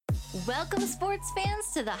Welcome, sports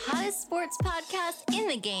fans, to the hottest sports podcast in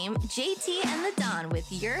the game, JT and the Don,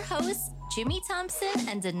 with your hosts, Jimmy Thompson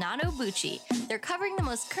and Donato Bucci. They're covering the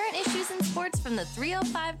most current issues in sports from the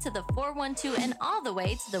 305 to the 412 and all the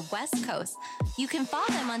way to the West Coast. You can follow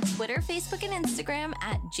them on Twitter, Facebook, and Instagram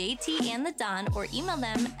at JT and the Don, or email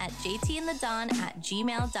them at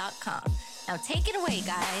jtandthedon@gmail.com. Now take it away,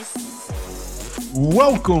 guys.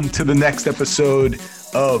 Welcome to the next episode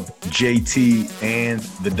of JT and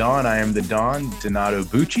the Don. I am the Don, Donato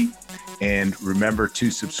Bucci. And remember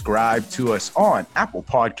to subscribe to us on Apple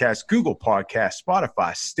Podcasts, Google Podcasts,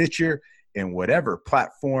 Spotify, Stitcher, and whatever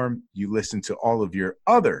platform you listen to all of your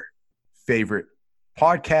other favorite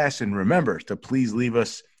podcasts. And remember to please leave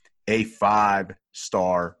us a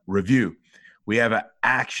 5-star review. We have an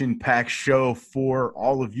action-packed show for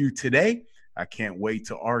all of you today. I can't wait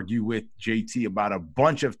to argue with JT about a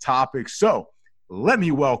bunch of topics. So let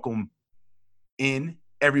me welcome in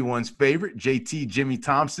everyone's favorite, JT Jimmy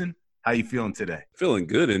Thompson. How you feeling today? Feeling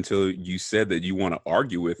good until you said that you want to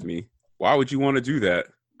argue with me. Why would you want to do that?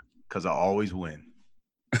 Because I always win.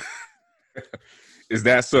 Is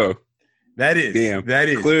that so? That is. Damn. That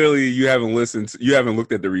is. Clearly you haven't listened. You haven't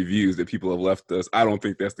looked at the reviews that people have left us. I don't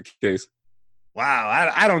think that's the case.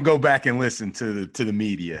 Wow. I don't go back and listen to the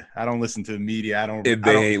media. I don't listen to the media.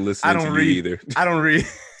 They ain't listening to you either.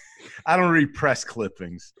 I don't read press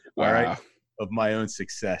clippings. Wow. All right. Of my own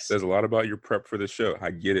success. Says a lot about your prep for the show.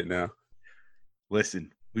 I get it now.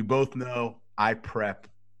 Listen, we both know I prep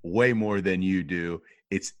way more than you do.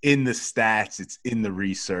 It's in the stats. It's in the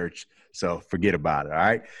research. So forget about it. All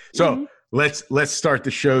right. So let's start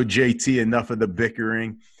the show. JT, enough of the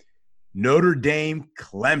bickering. Notre Dame,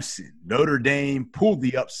 Clemson. Notre Dame pulled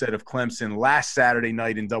the upset of Clemson last Saturday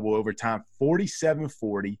night in double overtime,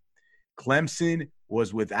 47-40. Clemson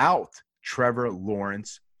was without Trevor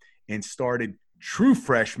Lawrence and started true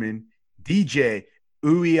freshman DJ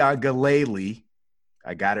Uiagalelei.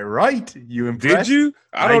 I got it right. You impressed? Did you?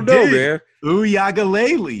 I don't know, man.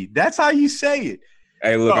 Uiagalelei. That's how you say it.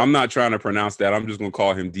 Hey, look, I'm not trying to pronounce that. I'm just going to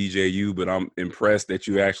call him DJU, but I'm impressed that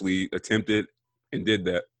you actually attempted and did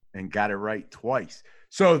that. And got it right twice.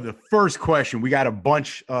 So the first question, we got a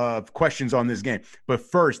bunch of questions on this game. But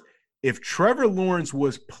first, if Trevor Lawrence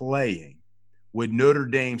was playing, would Notre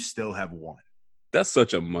Dame still have won? That's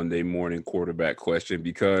such a Monday morning quarterback question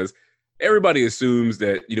because everybody assumes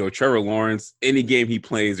that, Trevor Lawrence, any game he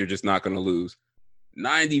plays, they're just not going to lose.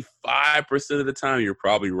 95% of the time, you're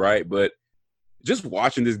probably right. But just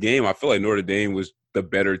watching this game, I feel like Notre Dame was the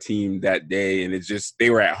better team that day. And they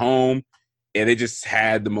were at home and they just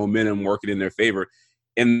had the momentum working in their favor.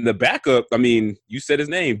 And the backup, you said his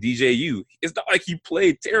name, DJU. It's not like he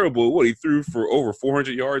played terrible. He threw for over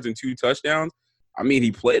 400 yards and 2 touchdowns.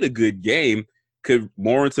 He played a good game. Could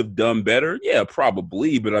Lawrence have done better? Yeah,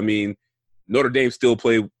 probably. But, Notre Dame still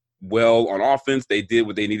played well on offense. They did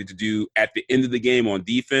what they needed to do at the end of the game on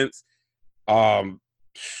defense. I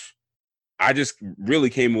just really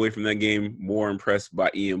came away from that game more impressed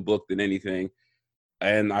by Ian Book than anything.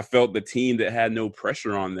 And I felt the team that had no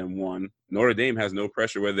pressure on them won. Notre Dame has no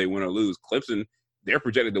pressure whether they win or lose. Clemson, they're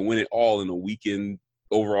projected to win it all in a weekend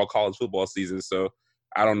overall college football season. So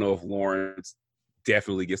I don't know if Lawrence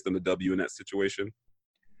definitely gets them the W in that situation.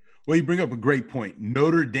 Well, you bring up a great point.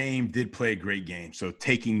 Notre Dame did play a great game, so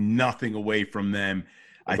taking nothing away from them.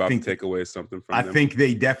 I think take away something from them. I think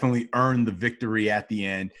they definitely earned the victory at the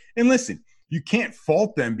end. And listen, you can't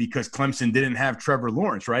fault them because Clemson didn't have Trevor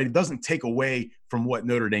Lawrence, right? It doesn't take away from what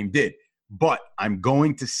Notre Dame did. But I'm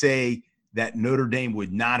going to say that Notre Dame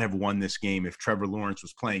would not have won this game if Trevor Lawrence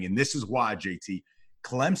was playing. And this is why, JT.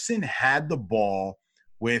 Clemson had the ball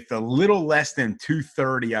with a little less than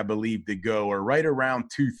 2:30, I believe, to go, or right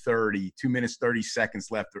around 2:30, 2 minutes, 30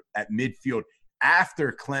 seconds left at midfield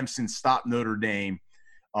after Clemson stopped Notre Dame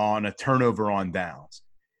on a turnover on downs.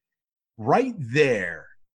 Right there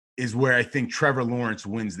is where I think Trevor Lawrence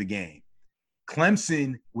wins the game.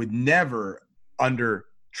 Clemson would never, under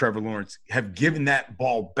Trevor Lawrence, have given that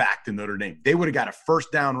ball back to Notre Dame. They would have got a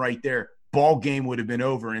first down right there. Ball game would have been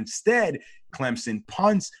over. Instead, Clemson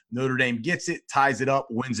punts, Notre Dame gets it, ties it up,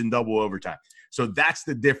 wins in double overtime. So that's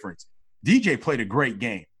the difference. DJ played a great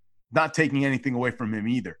game, not taking anything away from him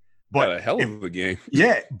either. But a hell of a game.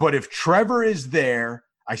 Yeah, but if Trevor is there,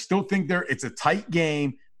 I still think it's a tight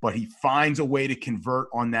game, but he finds a way to convert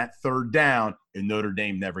on that third down, and Notre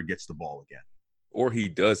Dame never gets the ball again. Or he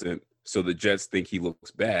doesn't, so the Jets think he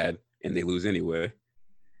looks bad, and they lose anyway.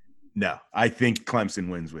 No, I think Clemson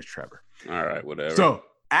wins with Trevor. All right, whatever. So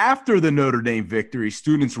after the Notre Dame victory,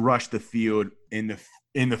 students rushed the field. In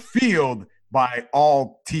the field, by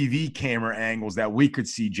all TV camera angles that we could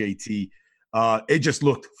see, JT, It just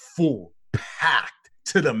looked full, packed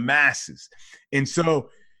to the masses. And so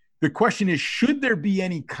the question is, should there be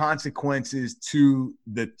any consequences to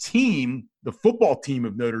the team, the football team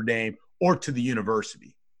of Notre Dame, or to the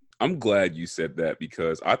university? I'm glad you said that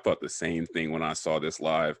because I thought the same thing when I saw this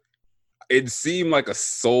live. It seemed like a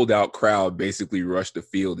sold-out crowd basically rushed the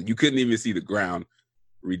field. You couldn't even see the ground.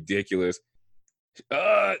 Ridiculous.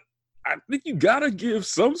 I think you got to give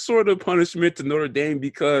some sort of punishment to Notre Dame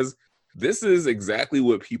because this is exactly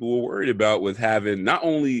what people were worried about with having not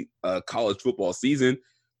only a college football season,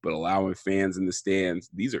 but allowing fans in the stands.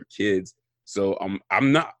 These are kids. So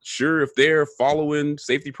I'm not sure if they're following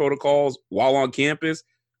safety protocols while on campus.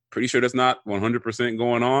 Pretty sure that's not 100%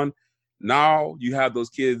 going on. Now you have those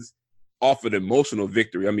kids off an emotional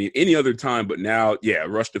victory. I mean, any other time, but now, yeah,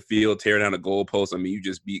 rush the field, tear down a goalpost. I mean, you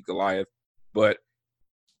just beat Goliath. But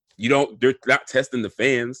they're not testing the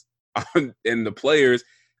fans and the players.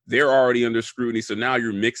 They're already under scrutiny. So now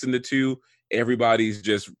you're mixing the two. Everybody's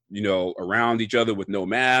just, around each other with no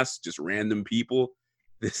masks, just random people.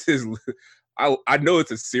 This is, I know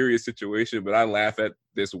it's a serious situation, but I laugh at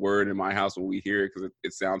this word in my house when we hear it because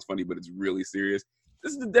it sounds funny, but it's really serious.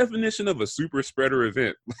 This is the definition of a super spreader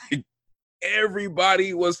event. Like,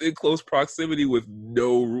 everybody was in close proximity with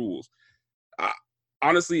no rules.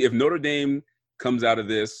 Honestly, if Notre Dame comes out of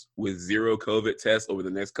this with 0 COVID tests over the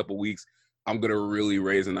next couple of weeks, I'm going to really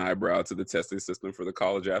raise an eyebrow to the testing system for the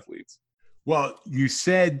college athletes. Well, you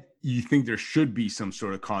said you think there should be some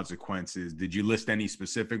sort of consequences. Did you list any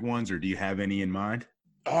specific ones or do you have any in mind?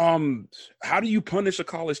 How do you punish a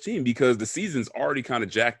college team? Because the season's already kind of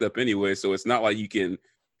jacked up anyway. So it's not like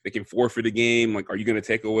they can forfeit a game. Like, are you going to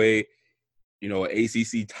take away, an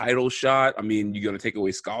ACC title shot? I mean, you're going to take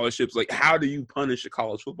away scholarships. Like, how do you punish a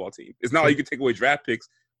college football team? It's not like you can take away draft picks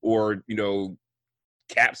or,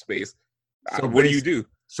 cap space. So what do you do?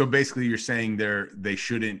 So basically you're saying they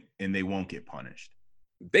shouldn't and they won't get punished.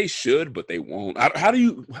 They should, but they won't.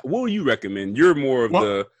 What would you recommend? You're more of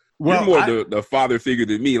the father figure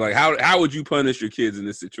than me. Like, how would you punish your kids in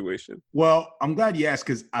this situation? Well, I'm glad you asked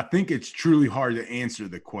because I think it's truly hard to answer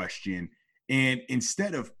the question. And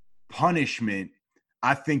instead of punishment,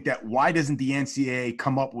 I think that why doesn't the NCAA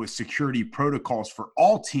come up with security protocols for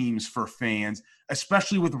all teams for fans,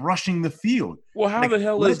 especially with rushing the field? Well, how the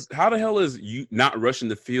hell is you not rushing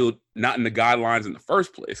the field not in the guidelines in the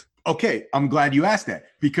first place? Okay, I'm glad you asked that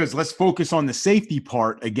because let's focus on the safety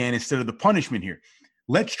part again instead of the punishment here.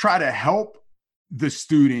 Let's try to help the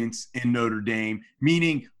students in Notre Dame,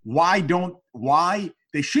 meaning why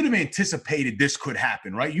they should have anticipated this could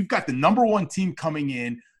happen, right? You've got the number one team coming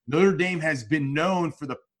in. Notre Dame has been known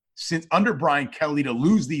since under Brian Kelly to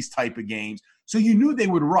lose these type of games. So you knew they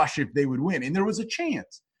would rush if they would win. And there was a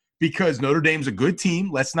chance because Notre Dame's a good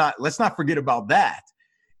team. Let's not forget about that.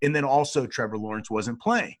 And then also Trevor Lawrence wasn't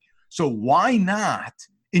playing. So why not?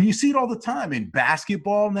 And you see it all the time in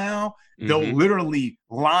basketball now. They'll literally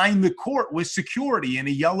line the court with security in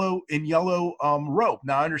a yellow rope.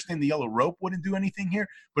 Now, I understand the yellow rope wouldn't do anything here,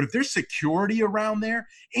 but if there's security around there,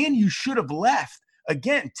 and you should have left,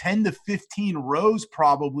 again, 10 to 15 rows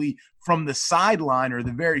probably from the sideline or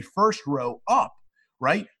the very first row up,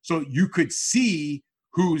 right? So you could see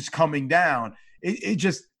who's coming down. It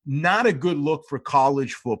just not a good look for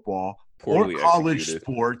college football or college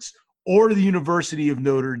sports or the University of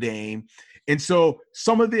Notre Dame. And so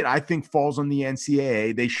some of it, I think, falls on the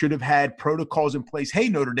NCAA. They should have had protocols in place. Hey,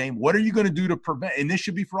 Notre Dame, what are you going to do to prevent – and this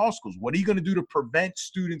should be for all schools. What are you going to do to prevent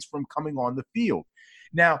students from coming on the field?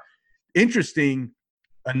 Now, interesting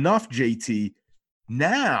enough, JT,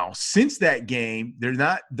 now since that game, they're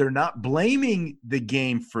not blaming the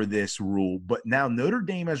game for this rule, but now Notre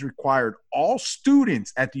Dame has required all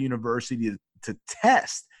students at the university to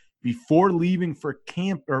test before leaving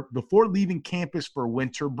campus for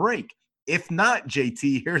winter break. If not,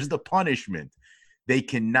 JT, here's the punishment. They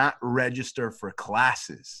cannot register for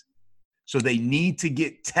classes. So they need to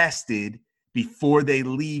get tested before they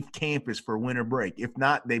leave campus for winter break. If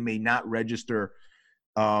not, they may not register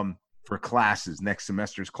for classes, next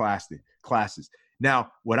semester's classes.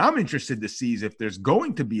 Now, what I'm interested to see is if there's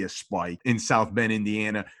going to be a spike in South Bend,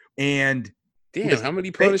 Indiana, and how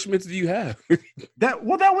many punishments do you have? there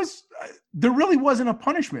really wasn't a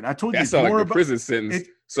punishment. I told you that's more like a prison sentence.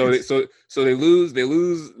 So they lose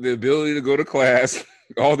the ability to go to class,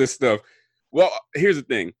 all this stuff. Well, here's the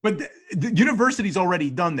thing. But the university's already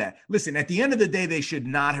done that. Listen, at the end of the day, they should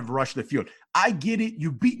not have rushed the field. I get it.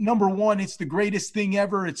 You beat number one. It's the greatest thing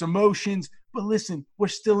ever. It's emotions. But listen, we're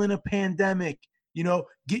still in a pandemic.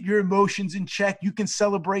 Get your emotions in check. You can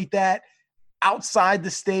celebrate that. outside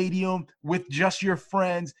the stadium with just your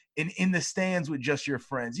friends and in the stands with just your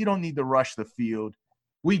friends. You don't need to rush the field.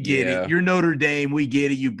 We get it. You're Notre Dame. We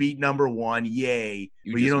get it. You beat number 1. Yay.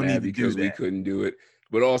 But you don't need to do that. We couldn't do it.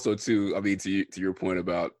 But also, too, I mean, to your point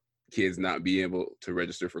about kids not being able to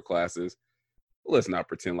register for classes, let's not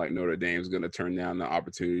pretend like Notre Dame's going to turn down the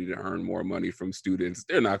opportunity to earn more money from students.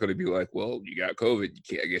 They're not going to be like, well, you got COVID.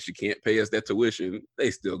 I guess you can't pay us that tuition.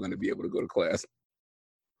 They still going to be able to go to class.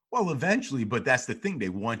 Well, eventually, but that's the thing. They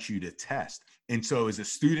want you to test. And so is a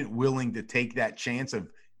student willing to take that chance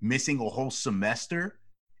of missing a whole semester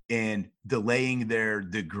and delaying their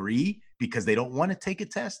degree because they don't want to take a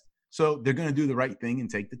test? So they're going to do the right thing and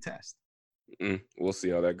take the test. We'll see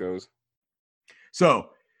how that goes. So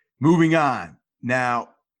moving on. Now,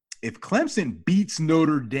 if Clemson beats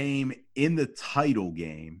Notre Dame in the title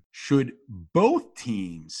game, should both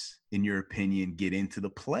teams, in your opinion, get into the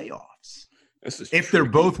playoffs? If they're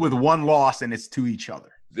both with one loss and it's to each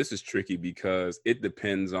other. This is tricky because it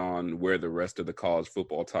depends on where the rest of the college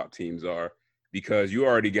football top teams are, because you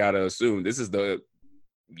already got to assume this is the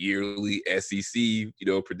yearly SEC,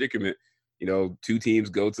 predicament. 2 teams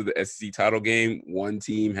go to the SEC title game. One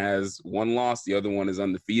team has 1 loss. The other one is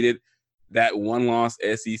undefeated. That 1-loss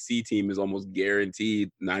SEC team is almost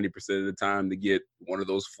guaranteed 90% of the time to get one of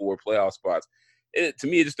those 4 playoff spots. To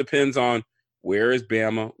me, it just depends on where is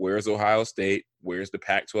Bama, where is Ohio State, where's the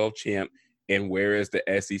Pac-12 champ, and where is the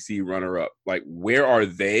SEC runner-up? Like, where are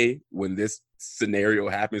they when this scenario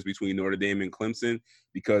happens between Notre Dame and Clemson?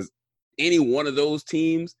 Because any one of those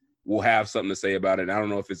teams will have something to say about it. And I don't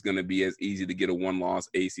know if it's going to be as easy to get a 1-loss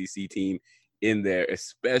ACC team in there,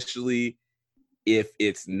 especially if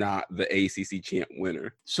it's not the ACC champ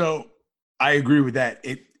winner. So I agree with that.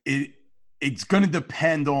 It's going to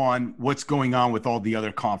depend on what's going on with all the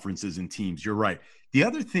other conferences and teams. You're right. The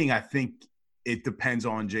other thing I think it depends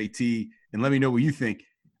on, JT, and let me know what you think.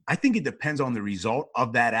 I think it depends on the result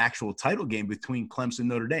of that actual title game between Clemson and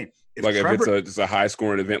Notre Dame. If it's a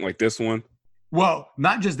high-scoring event like this one? Well,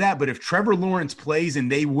 not just that, but if Trevor Lawrence plays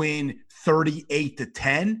and they win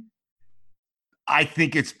 38-10, I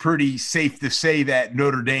think it's pretty safe to say that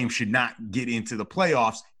Notre Dame should not get into the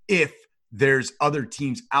playoffs if there's other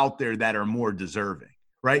teams out there that are more deserving,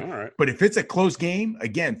 right? All right. But if it's a close game,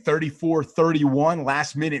 again, 34-31,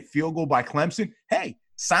 last-minute field goal by Clemson, hey,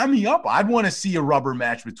 sign me up. I'd want to see a rubber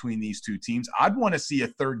match between these two teams. I'd want to see a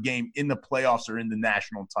third game in the playoffs or in the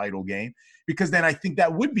national title game, because then I think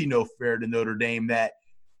that would be no fair to Notre Dame that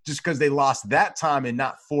just because they lost that time and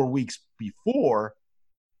not 4 weeks before,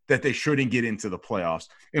 that they shouldn't get into the playoffs.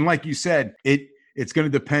 And like you said, it's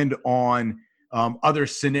going to depend on other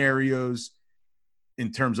scenarios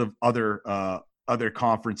in terms of other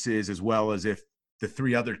conferences, as well as if the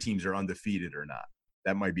 3 other teams are undefeated or not.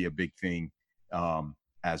 That might be a big thing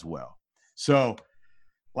as well. So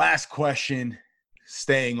last question,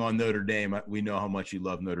 staying on Notre Dame. We know how much you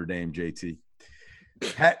love Notre Dame, JT.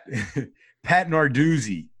 Pat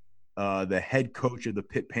Narduzzi, the head coach of the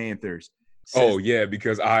Pitt Panthers.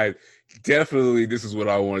 Because this is what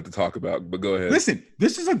I wanted to talk about, but go ahead. Listen,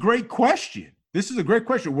 this is a great question.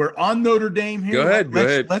 We're on Notre Dame here. Go ahead.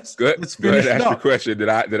 Let's finish ask your question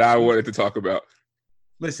that I wanted to talk about.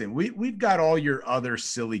 Listen, we've got all your other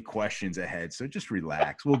silly questions ahead, so just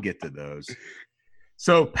relax. We'll get to those.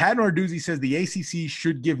 So Pat Narduzzi says the ACC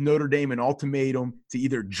should give Notre Dame an ultimatum to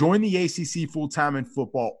either join the ACC full-time in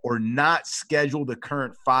football or not schedule the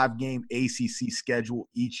current 5-game ACC schedule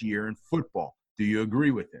each year in football. Do you agree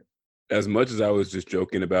with him? As much as I was just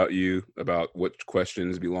joking about what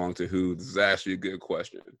questions belong to who, this is actually a good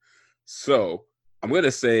question. So I'm going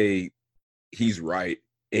to say he's right.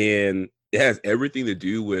 And it has everything to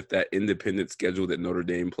do with that independent schedule that Notre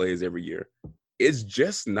Dame plays every year. It's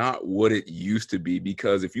just not what it used to be,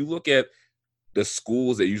 because if you look at the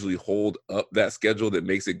schools that usually hold up that schedule that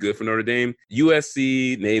makes it good for Notre Dame,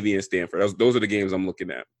 USC, Navy, and Stanford, those are the games I'm looking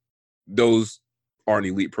at. Those aren't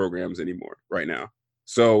elite programs anymore right now.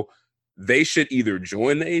 So they should either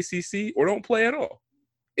join the ACC or don't play at all.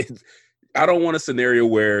 I don't want a scenario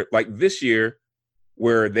where, like this year,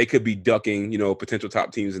 where they could be ducking, potential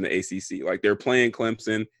top teams in the ACC. Like they're playing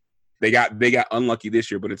Clemson. They got unlucky this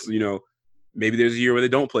year, but it's, maybe there's a year where they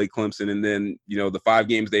don't play Clemson, and then, the 5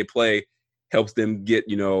 games they play helps them get,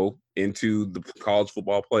 into the college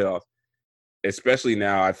football playoff. Especially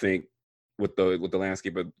now, I think, with the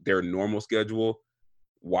landscape of their normal schedule,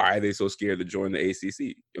 why are they so scared to join the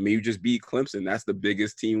ACC? I mean, you just beat Clemson. That's the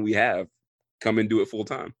biggest team we have. Come and do it full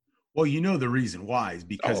time. Well, the reason why is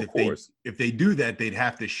because if they do that, they'd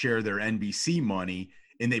have to share their NBC money,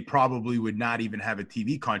 and they probably would not even have a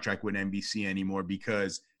TV contract with NBC anymore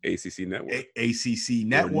because ACC Network. ACC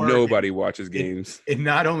Network. Nobody watches games. And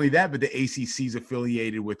not only that, but the ACC is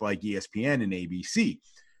affiliated with like ESPN and ABC.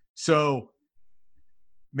 So,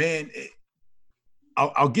 man,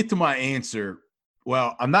 I'll get to my answer.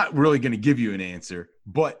 Well, I'm not really going to give you an answer,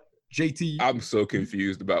 but JT, I'm so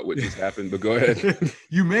confused about what just happened, but go ahead.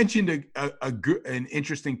 You mentioned an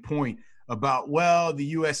interesting point about, well,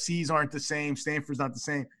 the USCs aren't the same, Stanford's not the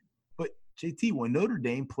same. But JT, when Notre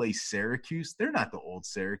Dame plays Syracuse, they're not the old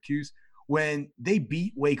Syracuse. When they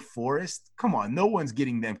beat Wake Forest, come on, no one's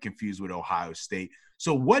getting them confused with Ohio State.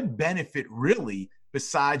 So what benefit really,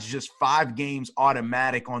 besides just 5 games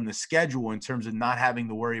automatic on the schedule in terms of not having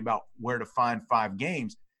to worry about where to find 5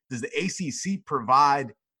 games, does the ACC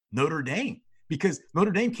provide Notre Dame? Because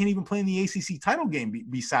Notre Dame can't even play in the ACC title game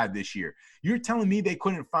beside this year. You're telling me they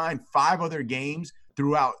couldn't find 5 other games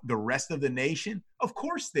throughout the rest of the nation? Of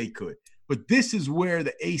course they could. But this is where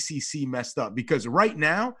the ACC messed up, because right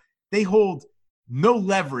now they hold no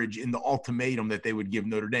leverage in the ultimatum that they would give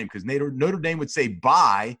Notre Dame, because Notre Dame would say,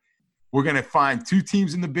 bye. We're going to find 2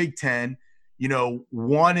 teams in the Big Ten,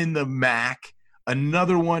 one in the MAC,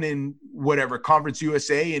 another one in whatever, Conference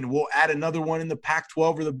USA, and we'll add another one in the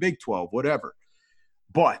Pac-12 or the Big 12, whatever.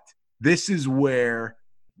 But this is where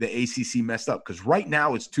the ACC messed up, because right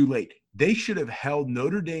now it's too late. They should have held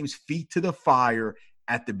Notre Dame's feet to the fire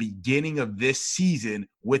at the beginning of this season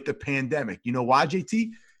with the pandemic. You know why, JT?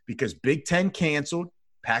 Because Big Ten canceled,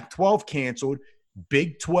 Pac-12 canceled,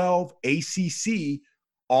 Big 12, ACC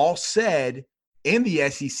all said, and the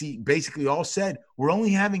SEC basically all said, we're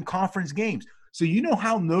only having conference games. So you know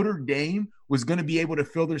how Notre Dame was going to be able to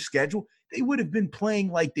fill their schedule? They would have been playing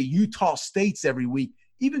like the Utah States every week.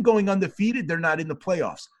 Even going undefeated, they're not in the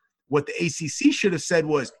playoffs. What the ACC should have said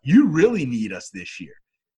was, you really need us this year.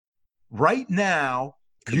 Right now,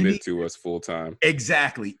 commit to us full time.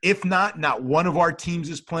 Exactly. If not one of our teams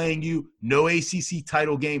is playing you. No ACC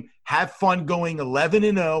title game. Have fun going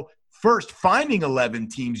 11-0. First, finding 11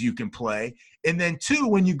 teams you can play. And then 2,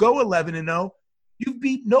 when you go 11-0, you've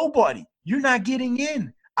beat nobody. You're not getting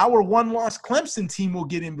in. Our one-loss Clemson team will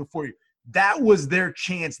get in before you. That was their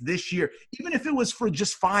chance this year, even if it was for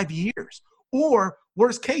just 5 years. Or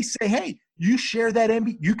worst case, say, hey, you share that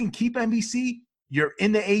NBC. You can keep NBC. You're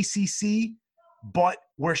in the ACC, but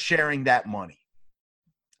we're sharing that money.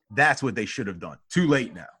 That's what they should have done. Too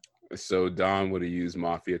late now. So Don would have used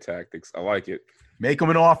mafia tactics. I like it. Make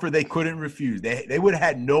them an offer they couldn't refuse. They would have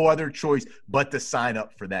had no other choice but to sign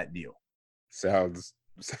up for that deal. Sounds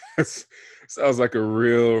like a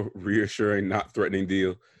real reassuring, not threatening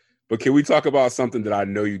deal. But can we talk about something that I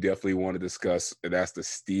know you definitely want to discuss, and that's the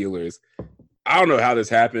Steelers. I don't know how this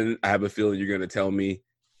happened. I have a feeling you're going to tell me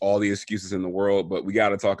all the excuses in the world, but we got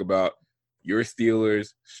to talk about your Steelers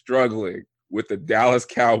struggling with the Dallas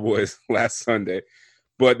Cowboys last Sunday.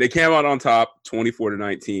 But they came out on top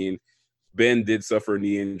 24-19. Ben did suffer a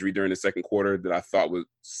knee injury during the second quarter that I thought was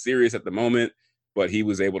serious at the moment, but he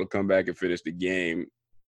was able to come back and finish the game.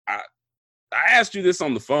 I asked you this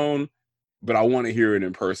on the phone, but I want to hear it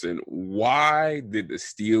in person. Why did the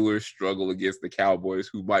Steelers struggle against the Cowboys,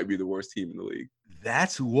 who might be the worst team in the league?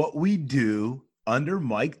 That's what we do under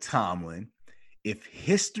Mike Tomlin. If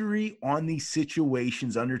history on these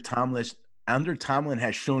situations under Tomlin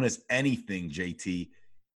has shown us anything, JT,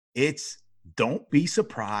 it's don't be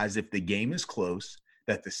surprised if the game is close,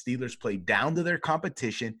 that the Steelers play down to their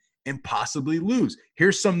competition and possibly lose.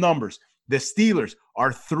 Here's some numbers. The Steelers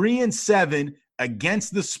are 3-7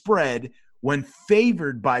 against the spread when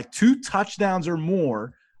favored by 2 touchdowns or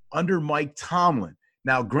more under Mike Tomlin.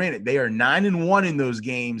 Now, granted, they are 9-1 in those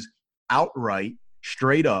games outright,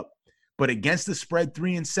 straight up, but against the spread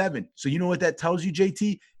 3-7. So you know what that tells you,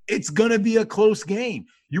 JT? It's going to be a close game.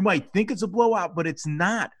 You might think it's a blowout, but it's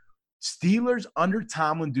not. Steelers under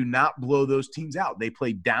Tomlin do not blow those teams out. They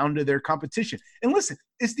play down to their competition. And listen,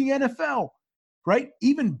 it's the NFL, right?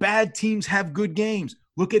 Even bad teams have good games.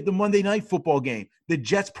 Look at the Monday Night Football game. The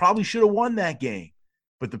Jets probably should have won that game,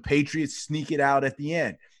 but the Patriots sneak it out at the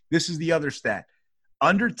end. This is the other stat.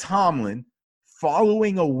 Under Tomlin,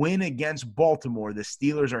 following a win against Baltimore, the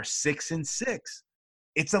Steelers are 6-6.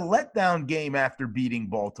 It's a letdown game after beating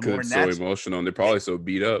Baltimore. Good, so emotional, and they're probably so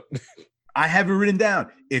beat up. I have it written down.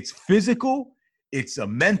 It's physical, it's a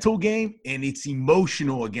mental game, and it's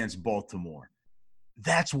emotional against Baltimore.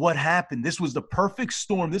 That's what happened. This was the perfect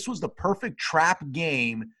storm. This was the perfect trap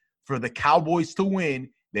game for the Cowboys to win.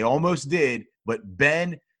 They almost did, but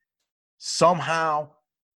Ben, somehow,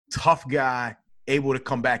 tough guy, able to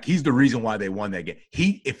come back. He's the reason why they won that game.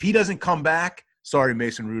 If he doesn't come back, sorry,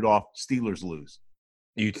 Mason Rudolph, Steelers lose.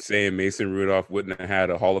 You saying Mason Rudolph wouldn't have had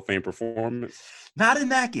a Hall of Fame performance? Not in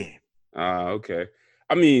that game. Okay.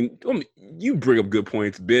 I mean, you bring up good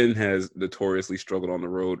points. Ben has notoriously struggled on the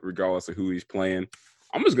road, regardless of who he's playing.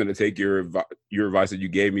 I'm just going to take your advice that you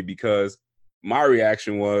gave me, because my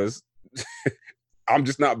reaction was I'm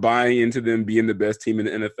just not buying into them being the best team in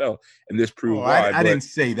the NFL, and this proved why. I didn't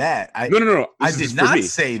say that. No. I did not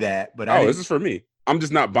say that. But this is for me. I'm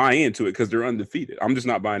just not buying into it because they're undefeated. I'm just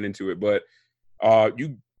not buying into it. But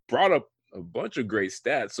you brought up a bunch of great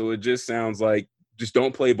stats, so it just sounds like just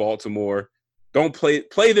don't play Baltimore. Don't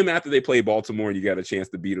play them after they play Baltimore, and you got a chance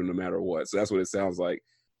to beat them no matter what. So that's what it sounds like.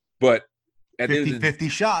 But at 50-50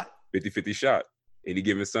 shot. 50-50 shot any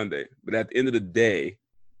given Sunday. But at the end of the day,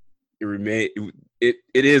 it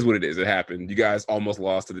is what it is. It happened. You guys almost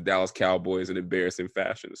lost to the Dallas Cowboys in embarrassing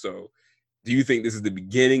fashion. So do you think this is the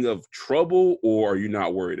beginning of trouble, or are you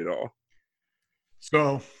not worried at all?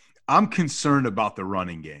 So I'm concerned about the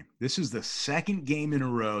running game. This is the second game in a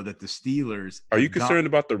row that the Steelers. Are you concerned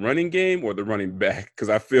about the running game or the running back? Because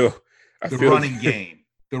I feel running game.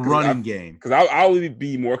 The running game. Because I would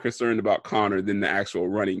be more concerned about Connor than the actual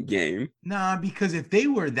running game. Nah, because if they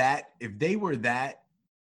were that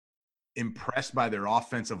impressed by their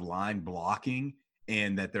offensive line blocking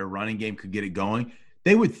and that their running game could get it going,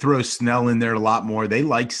 they would throw Snell in there a lot more. They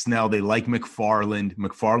like Snell. They like McFarland.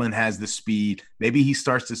 McFarland has the speed. Maybe he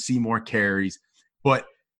starts to see more carries. But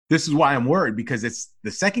this is why I'm worried, because it's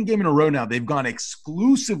the second game in a row now. They've gone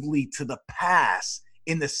exclusively to the pass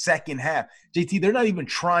in the second half. JT, they're not even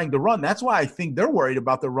trying to run. That's why I think they're worried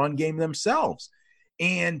about the run game themselves.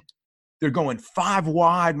 And they're going 5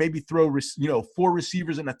 wide, maybe throw 4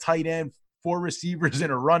 receivers and a tight end, 4 receivers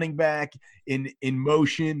and a running back in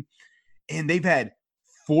motion. And they've had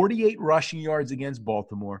 48 rushing yards against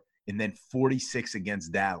Baltimore and then 46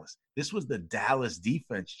 against Dallas. This was the Dallas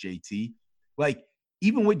defense, JT. Like,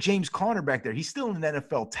 even with James Conner back there, he's still an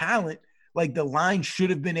NFL talent. Like, the line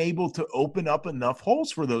should have been able to open up enough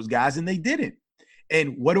holes for those guys, and they didn't.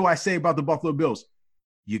 And what do I say about the Buffalo Bills?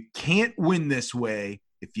 You can't win this way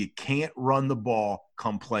if you can't run the ball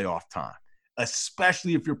come playoff time,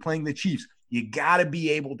 especially if you're playing the Chiefs. You got to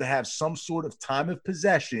be able to have some sort of time of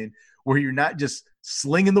possession where you're not just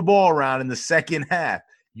slinging the ball around in the second half.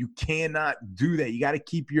 You cannot do that. You got to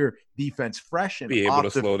keep your defense fresh and be able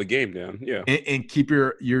to slow the game down. Yeah. And keep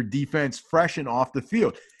your defense fresh and off the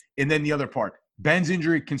field. And then the other part, Ben's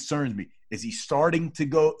injury concerns me. Is he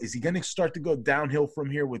going to start to go downhill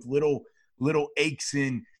from here with little aches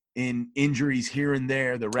in injuries here and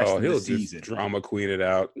there the rest of the season? He'll just drama queen it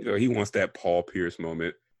out. He wants that Paul Pierce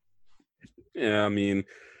moment. Yeah, I mean,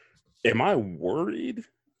 am I worried?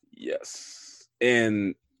 Yes.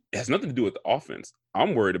 And it has nothing to do with the offense.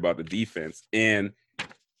 I'm worried about the defense. And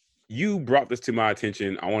you brought this to my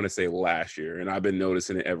attention, I want to say last year, and I've been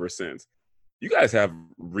noticing it ever since. You guys have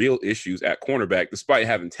real issues at cornerback despite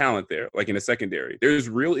having talent there, like in the secondary. There's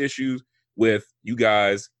real issues with you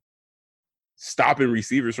guys stopping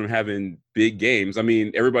receivers from having big games. I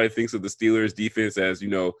mean, everybody thinks of the Steelers defense as,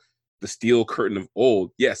 the steel curtain of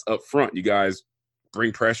old. Yes, up front, you guys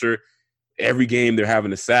bring pressure. Every game they're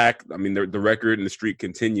having a sack. I mean, the record and the streak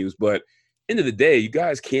continues. But end of the day, you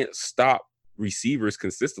guys can't stop receivers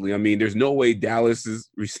consistently. I mean, there's no way Dallas's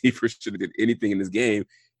receivers should have did anything in this game,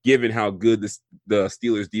 given how good the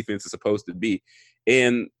Steelers defense is supposed to be.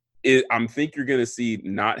 And I think you're going to see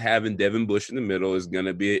not having Devin Bush in the middle is going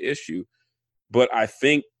to be an issue. But I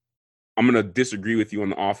think I'm going to disagree with you on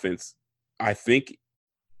the offense. I think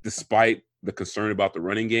despite the concern about the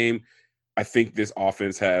running game, I think this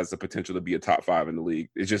offense has the potential to be a top 5 in the league.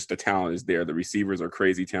 It's just the talent is there. The receivers are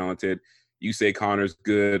crazy talented. You say Connor's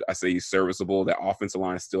good. I say he's serviceable. That offensive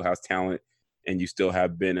line still has talent, and you still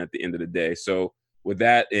have been at the end of the day. So with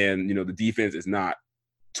that, and, the defense is not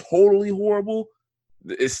totally horrible,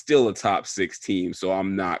 it's still a top 6 team. So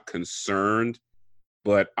I'm not concerned,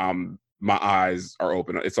 but my eyes are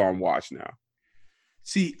open. It's on watch now.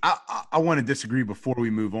 See, I want to disagree before we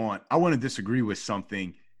move on. I want to disagree with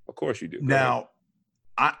something. Of course you do. Now,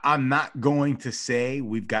 I'm not going to say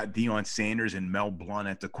we've got Deion Sanders and Mel Blount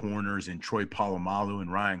at the corners and Troy Polamalu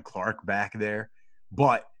and Ryan Clark back there,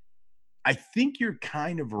 but I think you're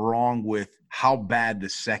kind of wrong with how bad the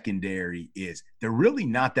secondary is. They're really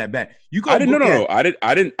not that bad.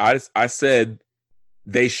 I said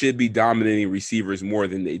they should be dominating receivers more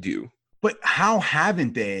than they do. But how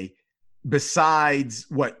haven't they, besides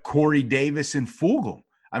Corey Davis and Fulgham?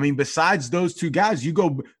 I mean, besides those two guys, you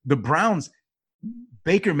go the Browns.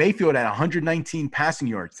 Baker Mayfield had 119 passing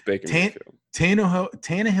yards.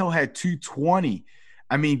 Tannehill had 220.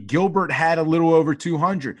 I mean, Gilbert had a little over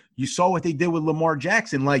 200. You saw what they did with Lamar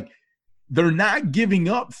Jackson. Like, they're not giving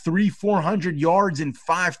up 300-400 yards in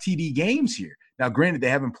 5 TD games here. Now, granted, they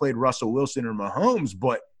haven't played Russell Wilson or Mahomes,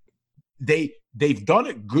 but they've done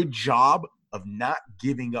a good job of not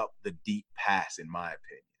giving up the deep pass, in my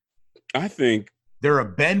opinion. I think they're a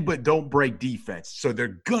bend but don't break defense, so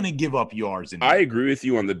they're gonna give up yards. I agree with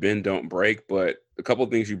you on the bend don't break, but a couple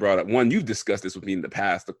of things you brought up. One, you've discussed this with me in the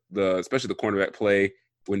past. The especially the cornerback play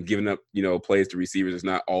when giving up plays to receivers is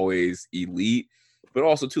not always elite, but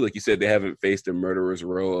also too, like you said, they haven't faced a murderer's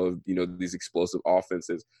row of these explosive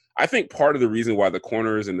offenses. I think part of the reason why the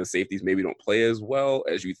corners and the safeties maybe don't play as well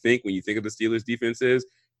as you think when you think of the Steelers defense is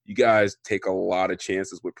you guys take a lot of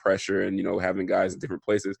chances with pressure and having guys in different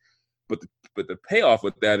places. But the payoff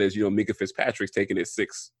with that is, Minkah Fitzpatrick's taking it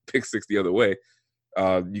pick six the other way.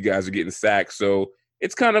 You guys are getting sacked. So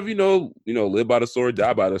it's kind of, live by the sword,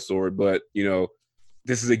 die by the sword. But,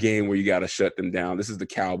 this is a game where you got to shut them down. This is the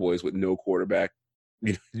Cowboys with no quarterback.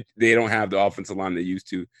 They don't have the offensive line they used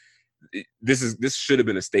to. This should have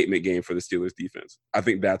been a statement game for the Steelers defense. I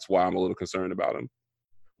think that's why I'm a little concerned about them.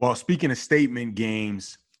 Well, speaking of statement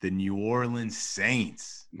games, the New Orleans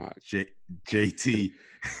Saints, JT,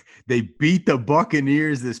 they beat the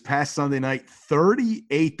Buccaneers this past Sunday night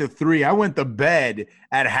 38-3. I went to bed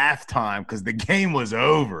at halftime because the game was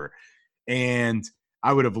over. And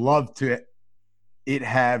I would have loved it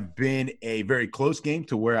have been a very close game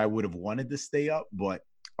to where I would have wanted to stay up, but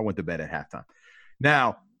I went to bed at halftime.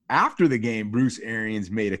 Now, after the game, Bruce Arians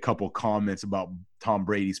made a couple comments about Tom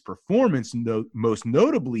Brady's performance, most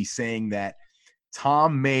notably saying that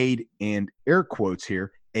Tom made, and air quotes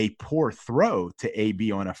here, a poor throw to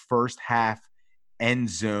AB on a first half end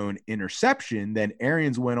zone interception. Then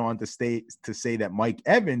Arians went on to say that Mike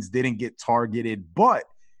Evans didn't get targeted,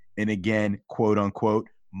 and again, quote unquote,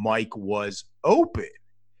 Mike was open.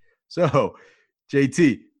 So,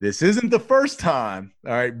 JT, this isn't the first time,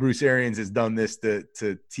 all right, Bruce Arians has done this to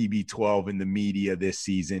TB12 in the media this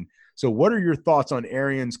season. So what are your thoughts on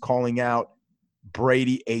Arians calling out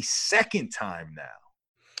Brady a second time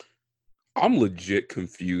now? I'm legit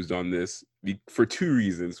confused on this for two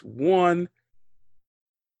reasons. One,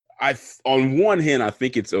 on one hand, I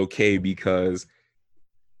think it's okay because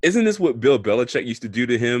isn't this what Bill Belichick used to do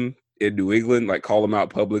to him in New England? Like call him out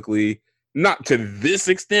publicly, not to this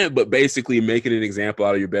extent, but basically making an example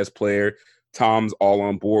out of your best player. Tom's all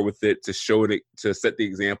on board with it to set the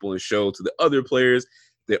example and show to the other players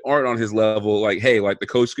that aren't on his level, like, hey, like the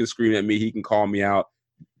coach can scream at me, he can call me out,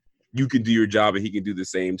 you can do your job, and he can do the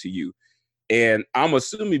same to you. And I'm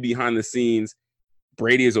assuming behind the scenes,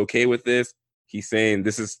 Brady is okay with this. He's saying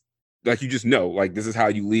this is, like, this is how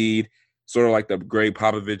you lead, sort of like the Greg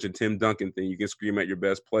Popovich and Tim Duncan thing. You can scream at your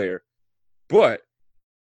best player. But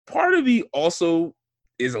part of me also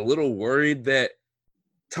is a little worried that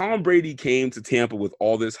Tom Brady came to Tampa with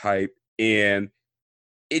all this hype, and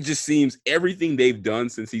it just seems everything they've done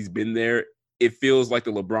since he's been there, it feels like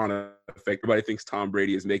the LeBron effect. Everybody thinks Tom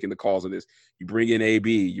Brady is making the calls on this. You bring in AB,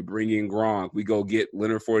 you bring in Gronk, we go get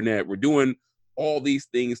Leonard Fournette. We're doing all these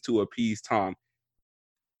things to appease Tom.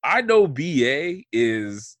 I know BA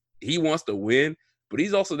he wants to win, but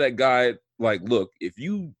he's also that guy, like, look, if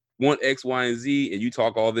you want X, Y, and Z and you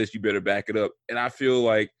talk all this, you better back it up. And I feel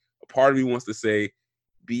like a part of me wants to say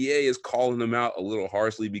BA is calling him out a little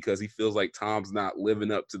harshly because he feels like Tom's not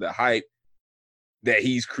living up to the hype that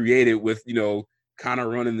he's created with, kind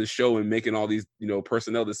of running the show and making all these,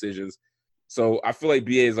 personnel decisions. So I feel like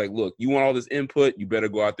BA is like, look, you want all this input, you better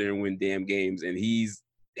go out there and win damn games. And he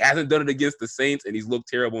hasn't done it against the Saints, and he's looked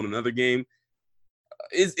terrible in another game.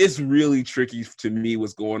 It's really tricky to me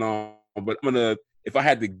what's going on. But if I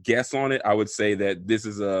had to guess on it, I would say that this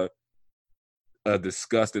is a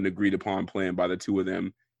discussed and agreed upon plan by the two of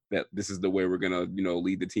them, that this is the way we're going to,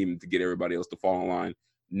 lead the team to get everybody else to fall in line,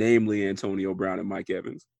 namely Antonio Brown and Mike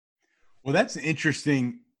Evans. Well, that's an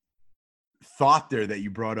interesting thought there that you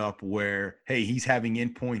brought up where, hey, he's having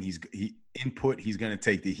input, he's going to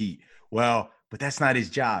take the heat. Well, but that's not his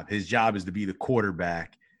job. His job is to be the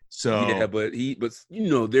quarterback. So yeah, but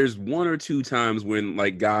there's one or two times when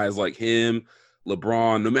like guys like him,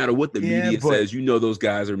 LeBron, no matter what the media says, those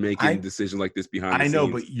guys are making decisions like this behind the scenes. I know,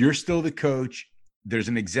 but you're still the coach. There's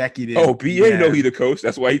an executive. Oh, BA know he the coach.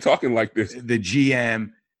 That's why he's talking like this. The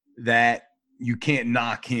GM, that you can't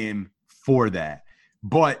knock him for that.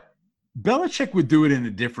 But Belichick would do it in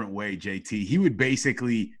a different way, JT. He would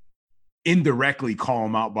basically indirectly call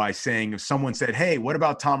him out by saying, if someone said, hey, what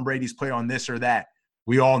about Tom Brady's play on this or that?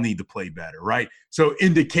 We all need to play better, right? So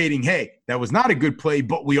indicating, hey, that was not a good play,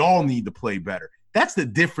 but we all need to play better. That's the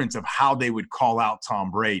difference of how they would call out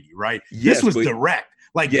Tom Brady, right? Yes, this was direct.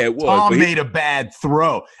 Like, Yeah, it was, Tom made a bad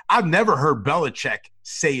throw. I've never heard Belichick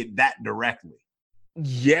say it that directly.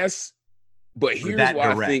 Yes, but here's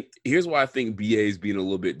why I think BA is being a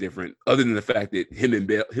little bit different, other than the fact that him and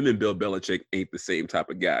Bill Belichick ain't the same type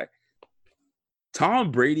of guy.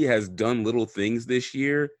 Tom Brady has done little things this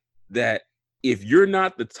year that if you're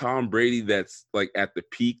not the Tom Brady that's like at the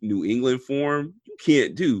peak New England form, you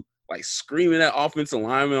can't do. Like screaming at offensive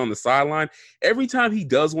linemen on the sideline. Every time he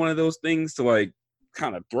does one of those things to like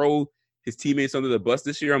kind of throw his teammates under the bus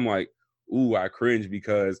this year, I'm like, ooh, I cringe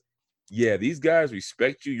because, yeah, these guys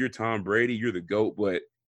respect you. You're Tom Brady. You're the GOAT, but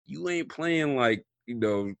you ain't playing like,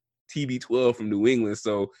 TB12 from New England.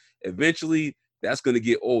 So eventually that's going to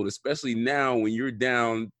get old, especially now when you're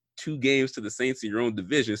down 2 games to the Saints in your own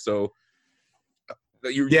division. So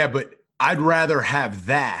but I'd rather have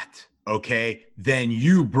that, okay, than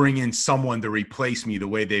you bring in someone to replace me the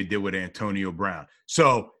way they did with Antonio Brown.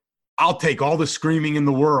 So I'll take all the screaming in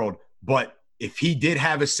the world, but if he did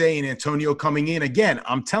have a say in Antonio coming in, again,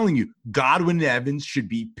 I'm telling you, Godwin and Evans should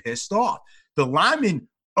be pissed off. The linemen,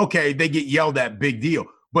 okay, they get yelled at, big deal,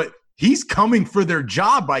 but he's coming for their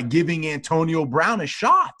job by giving Antonio Brown a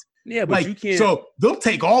shot. Yeah, but you can't. So they'll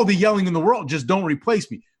take all the yelling in the world, just don't replace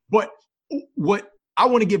me. But what I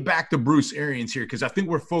want to get back to Bruce Arians here because I think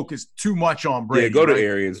we're focused too much on Brady. Yeah, go to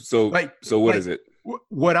Arians. So what is it?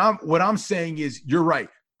 What I'm saying is you're right.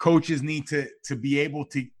 Coaches need to be able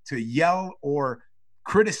to yell or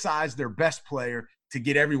criticize their best player to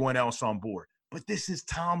get everyone else on board. But this is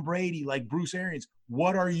Tom Brady, like Bruce Arians.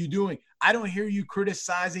 What are you doing? I don't hear you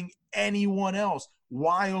criticizing anyone else.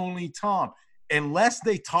 Why only Tom? Unless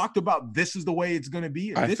they talked about this is the way it's going to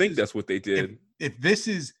be. I think that's what they did. If this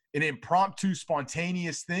is an impromptu,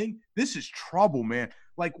 spontaneous thing, this is trouble, man.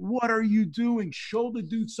 Like, what are you doing? Show the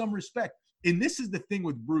dude some respect. And this is the thing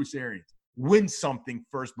with Bruce Arians. Win something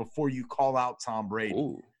first before you call out Tom Brady.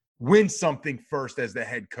 Ooh. Win something first as the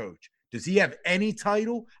head coach. Does he have any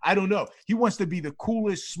title? I don't know. He wants to be the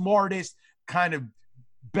coolest, smartest, kind of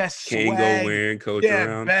best Can't swag. Go wearing coach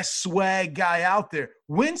around. Best swag guy out there.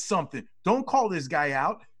 Win something. Don't call this guy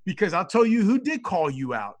out because I'll tell you who did call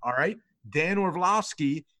you out, all right? Dan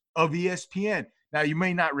Orlovsky of ESPN. Now, you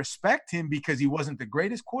may not respect him because he wasn't the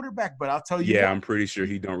greatest quarterback, but I'll tell you Yeah, I'm pretty sure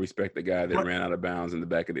he don't respect the guy that ran out of bounds in the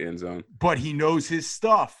back of the end zone. But he knows his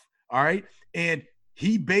stuff, all right? And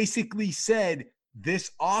he basically said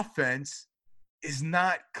this offense is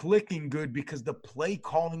not clicking good because the play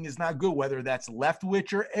calling is not good, whether that's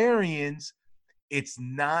Leftwich or Arians. It's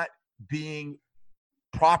not being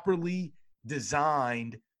properly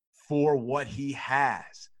designed for what he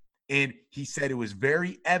has. And he said it was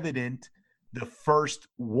very evident the first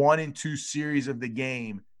 1 and 2 series of the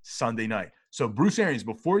game Sunday night. So Bruce Arians,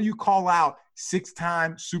 before you call out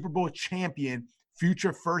 6-time Super Bowl champion,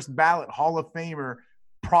 future first ballot Hall of Famer,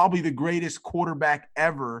 probably the greatest quarterback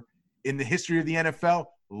ever in the history of the NFL,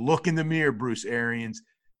 look in the mirror, Bruce Arians,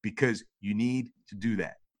 because you need to do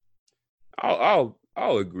that. I'll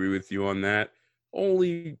agree with you on that.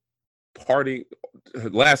 Before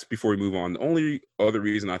we move on, the only other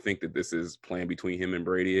reason I think that this is playing between him and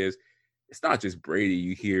Brady is it's not just Brady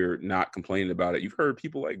you hear not complaining about it. You've heard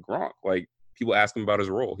people like Gronk, like people ask him about his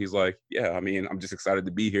role. He's like, yeah, I mean, I'm just excited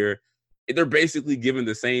to be here. They're basically giving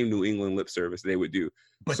the same New England lip service they would do.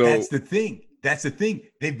 But that's the thing. That's the thing.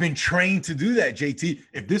 They've been trained to do that, JT.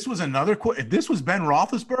 If this was Ben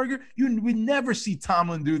Roethlisberger, you would never see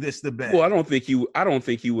Tomlin do this to Ben. Well, I don't think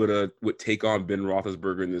he would take on Ben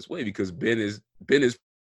Roethlisberger in this way because Ben is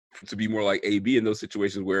to be more like AB in those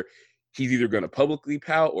situations where he's either going to publicly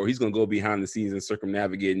pout or he's going to go behind the scenes and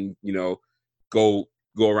circumnavigate and, go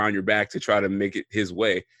around your back to try to make it his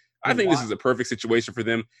way. I think this is a perfect situation for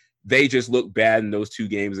them. They just look bad in those 2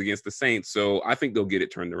 games against the Saints, so I think they'll get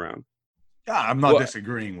it turned around. Yeah, I'm not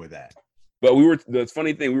disagreeing with that. But the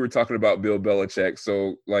funny thing, we were talking about Bill Belichick,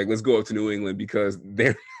 so let's go up to New England because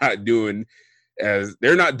they're not doing as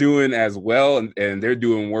well, and they're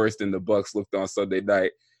doing worse than the Bucs looked on Sunday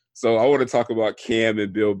night. So I want to talk about Cam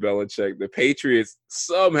and Bill Belichick. The Patriots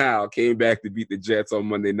somehow came back to beat the Jets on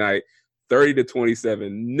Monday night,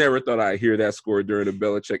 30-27. Never thought I'd hear that score during a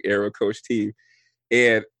Belichick era coach team.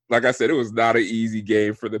 And like I said, it was not an easy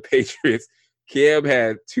game for the Patriots. Cam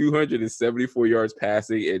had 274 yards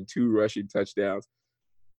passing and 2 rushing touchdowns.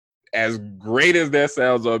 As great as that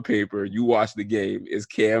sounds on paper, you watch the game. Is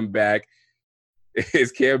Cam back?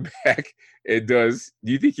 And do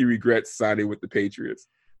you think he regrets signing with the Patriots?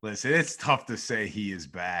 Listen, it's tough to say he is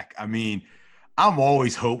back. I mean, I'm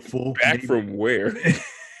always hopeful. Back from where?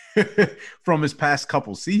 From his past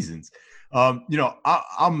couple seasons.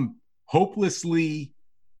 I'm hopelessly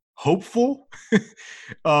hopeful.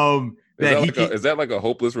 Is that like a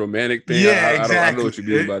hopeless romantic thing? Yeah, exactly. I don't know exactly. what you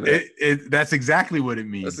mean by that. That's exactly what it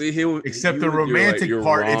means. See, Except the romantic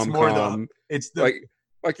part, it's more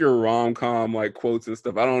like your rom-com like quotes and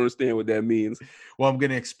stuff. I don't understand what that means. Well, I'm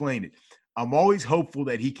going to explain it. I'm always hopeful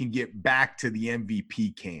that he can get back to the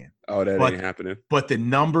MVP can. Oh, that ain't happening. But the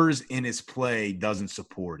numbers in his play doesn't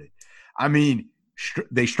support it. I mean,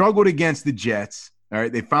 they struggled against the Jets. All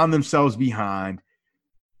right, they found themselves behind.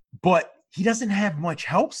 But he doesn't have much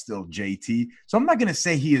help still, JT. So I'm not going to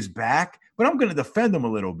say he is back, but I'm going to defend him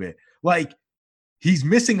a little bit. Like, he's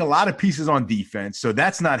missing a lot of pieces on defense, so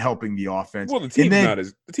that's not helping the offense. Well, the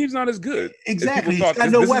team's not as good. Exactly. He's got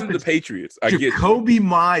no weapons. The Patriots. Jacoby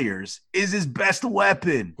Myers is his best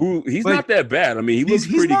weapon. He's not that bad. I mean, he looks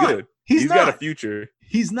pretty good. He's got a future.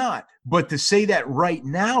 He's not. But to say that right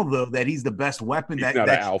now, though, that he's the best weapon, he's not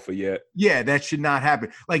an alpha yet. Yeah, that should not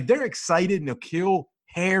happen. Like, they're excited. N'Keal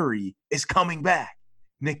Harry is coming back.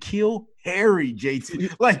 N'Keal Harry,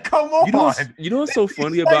 JT. Like, come on. You know what's so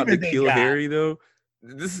funny about N'Keal Harry, though?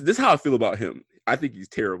 This is how I feel about him. I think he's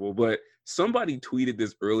terrible, but somebody tweeted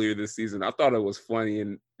this earlier this season. I thought it was funny,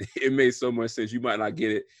 and it made so much sense. You might not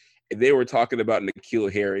get it. And they were talking about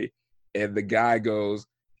N'Keal Harry, and the guy goes,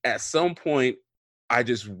 at some point, I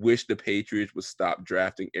just wish the Patriots would stop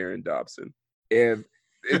drafting Aaron Dobson. And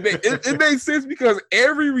it makes sense because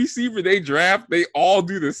every receiver they draft, they all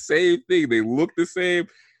do the same thing. They look the same.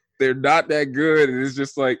 They're not that good. And it's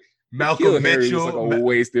just like Malcolm Mitchell, is like a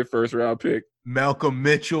wasted first round pick. Malcolm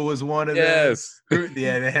Mitchell was one of them. Yes.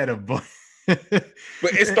 Yeah, they had a bunch. But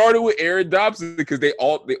it started with Aaron Dobson because they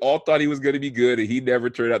all thought he was going to be good, and he never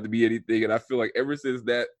turned out to be anything. And I feel like ever since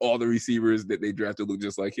that, all the receivers that they drafted look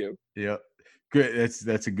just like him. Yeah. Good.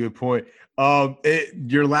 That's a good point.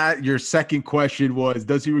 Your second question was,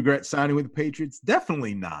 does he regret signing with the Patriots?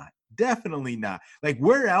 Definitely not. Definitely not. Like,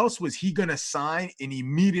 where else was he going to sign and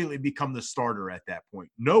immediately become the starter at that point?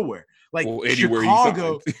 Nowhere. Like, anywhere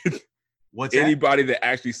Chicago. Anybody that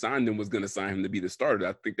actually signed him was going to sign him to be the starter.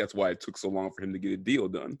 I think that's why it took so long for him to get a deal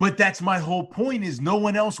done. But that's my whole point, is no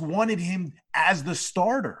one else wanted him as the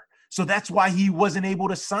starter. So that's why he wasn't able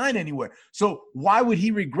to sign anywhere. So why would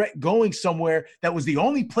he regret going somewhere that was the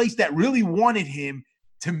only place that really wanted him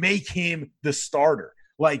to make him the starter?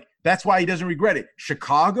 Like, that's why he doesn't regret it.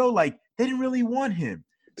 Chicago, like, they didn't really want him.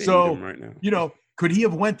 They need him right now. Could he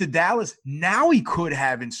have went to Dallas? Now he could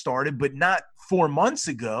have and started, but not 4 months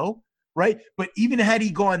ago, right? But even had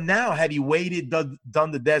he gone now, had he waited, done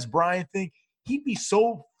the Dez Bryant thing, he'd be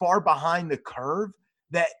so far behind the curve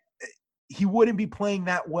that he wouldn't be playing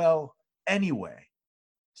that well anyway.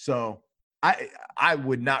 So I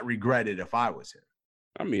would not regret it if I was him.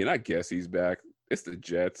 I mean, I guess he's back. It's the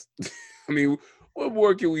Jets. I mean, what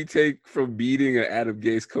more can we take from beating an Adam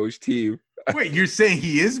Gase coach team? Wait, you're saying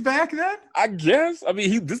he is back then? I guess. I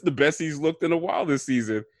mean, this is the best he's looked in a while this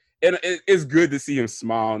season. And it's good to see him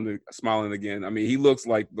smiling again. I mean, he looks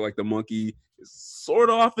like the monkey is sort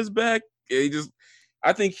of off his back.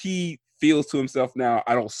 I think he feels to himself now,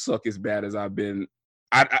 I don't suck as bad as I've been.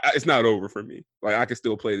 It's not over for me. Like, I can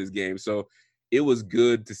still play this game. So it was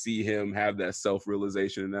good to see him have that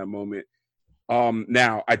self-realization in that moment.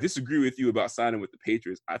 Now, I disagree with you about signing with the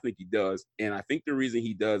Patriots. I think he does. And I think the reason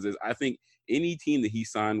he does is I think any team that he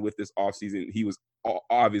signed with this offseason, he was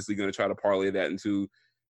obviously going to try to parlay that into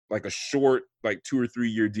like a short, like 2 or 3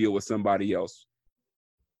 year deal with somebody else.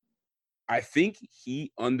 I think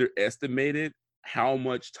he underestimated how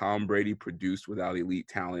much Tom Brady produced without elite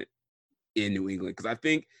talent in New England. Because I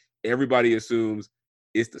think everybody assumes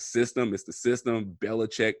it's the system.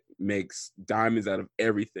 Belichick makes diamonds out of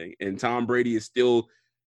everything. And Tom Brady is still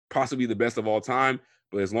possibly the best of all time.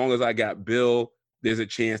 But as long as I got Bill, there's a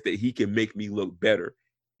chance that he can make me look better.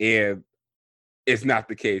 And it's not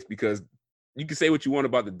the case, because you can say what you want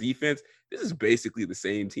about the defense. This is basically the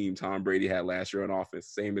same team Tom Brady had last year on offense,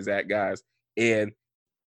 same as that, guys. And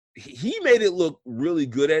he made it look really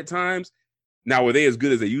good at times. Now, were they as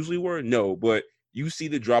good as they usually were? No, but you see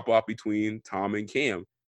the drop-off between Tom and Cam.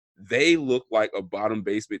 They look like a bottom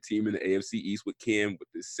basement team in the AFC East with Cam, with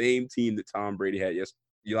the same team that Tom Brady had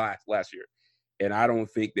last year. And I don't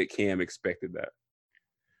think that Cam expected that.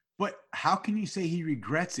 But how can you say he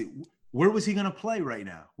regrets it? Where was he going to play right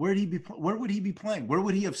now? Where would he be playing? Where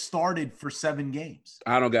would he have started for 7 games?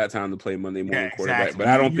 I don't got time to play Monday morning quarterback, exactly.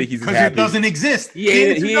 But I don't think he's as happy. Because it doesn't exist. He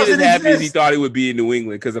ain't as happy as he thought he would be in New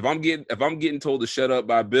England. Because if I'm getting told to shut up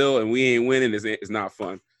by Bill and we ain't winning, it's not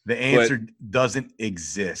fun. The answer doesn't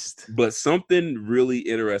exist. But something really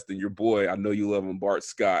interesting. Your boy, I know you love him, Bart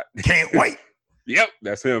Scott. Can't wait. Yep,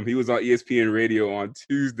 that's him. He was on ESPN Radio on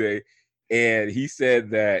Tuesday. And he said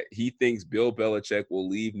that he thinks Bill Belichick will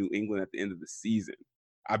leave New England at the end of the season.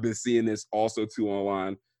 I've been seeing this also too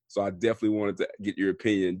online, so I definitely wanted to get your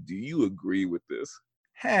opinion. Do you agree with this?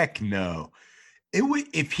 Heck no. It would,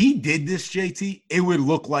 if he did this, JT, it would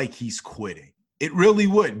look like he's quitting. It really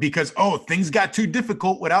would, because things got too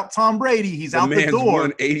difficult without Tom Brady. He's out the door.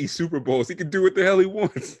 Won 80 Super Bowls. He can do what the hell he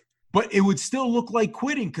wants. But it would still look like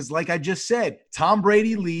quitting because, like I just said, Tom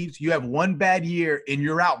Brady leaves. You have one bad year and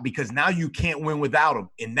you're out because now you can't win without him.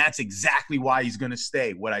 And that's exactly why he's going to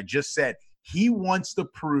stay. What I just said, he wants to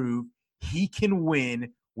prove he can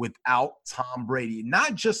win without Tom Brady.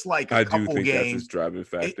 Not just like a couple games. That's his driving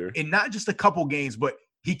factor. And not just a couple games, but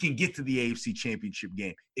he can get to the AFC Championship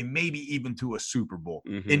game and maybe even to a Super Bowl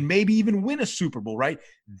and maybe even win a Super Bowl, right?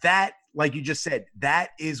 That, like you just said,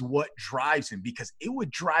 that is what drives him, because it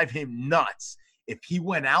would drive him nuts if he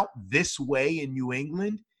went out this way in New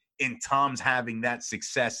England and Tom's having that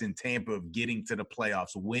success in Tampa of getting to the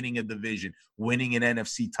playoffs, winning a division, winning an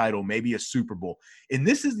NFC title, maybe a Super Bowl. And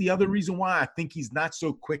this is the other reason why I think he's not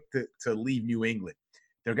so quick to leave New England.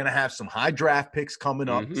 They're going to have some high draft picks coming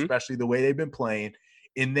up, especially the way they've been playing.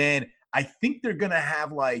 And then I think they're going to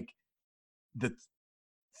have like the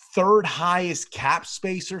third highest cap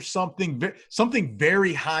space or something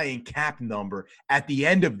very high in cap number at the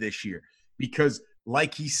end of this year. Because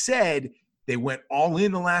like he said, they went all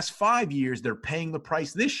in the last 5 years. They're paying the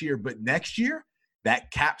price this year, but next year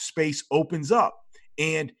that cap space opens up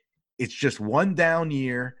and it's just one down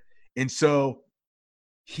year. And so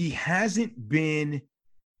he hasn't been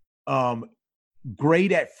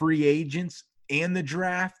great at free agents and the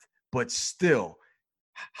draft, but still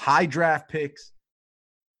high draft picks,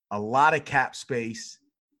 a lot of cap space,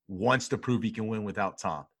 wants to prove he can win without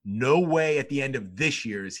Tom. No way at the end of this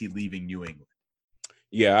year is he leaving New England.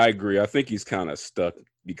 Yeah, I agree. I think he's kind of stuck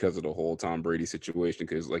because of the whole Tom Brady situation,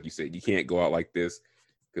 because like you said, you can't go out like this,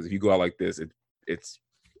 because if you go out like this, it's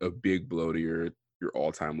a big blow to your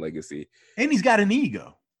all-time legacy. And he's got an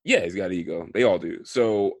ego. Yeah, he's got ego. They all do.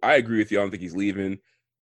 So I agree with you. I don't think he's leaving.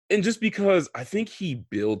 And just because I think he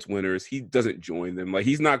builds winners, he doesn't join them. Like,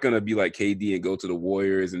 he's not going to be like KD and go to the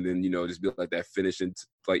Warriors and then, just be like that finishing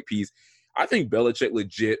like piece. I think Belichick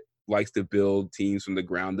legit likes to build teams from the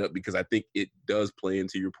ground up, because I think it does play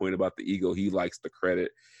into your point about the ego. He likes the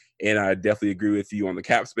credit. And I definitely agree with you on the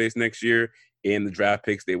cap space next year and the draft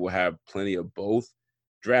picks. They will have plenty of both.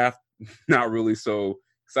 Draft, not really so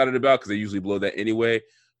excited about, because they usually blow that anyway.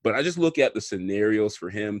 But I just look at the scenarios for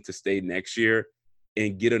him to stay next year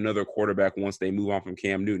and get another quarterback once they move on from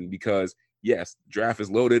Cam Newton, because yes, draft is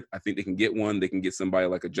loaded. I think they can get one. They can get somebody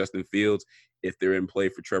like a Justin Fields if they're in play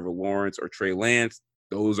for Trevor Lawrence or Trey Lance.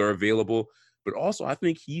 Those are available. But also, I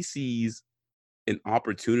think he sees an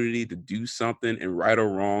opportunity to do something and right or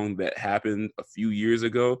wrong that happened a few years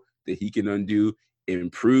ago that he can undo and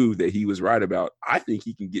prove that he was right about. I think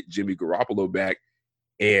he can get Jimmy Garoppolo back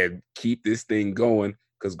and keep this thing going,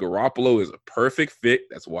 because Garoppolo is a perfect fit.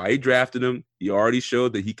 That's why he drafted him. He already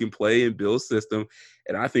showed that he can play in Bill's system,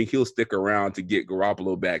 and I think he'll stick around to get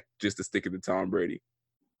Garoppolo back just to stick it to Tom Brady.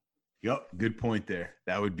 Yep, good point there.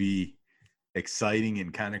 That would be exciting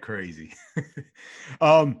and kind of crazy.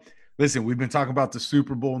 Listen, we've been talking about the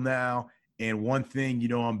Super Bowl now, and one thing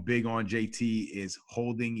I'm big on, JT, is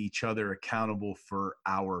holding each other accountable for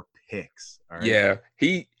our picks. All right? Yeah,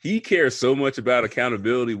 he cares so much about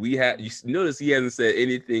accountability. You notice he hasn't said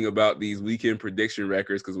anything about these weekend prediction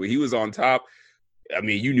records, because when he was on top, I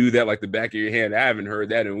mean, you knew that like the back of your hand. I haven't heard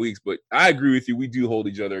that in weeks, but I agree with you. We do hold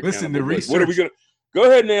each other accountable. Listen, the research. What are we gonna? Go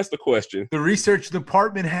ahead and ask the question. The research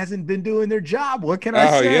department hasn't been doing their job. What can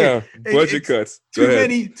I say? Oh yeah, budget cuts.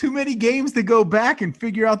 Too many games to go back and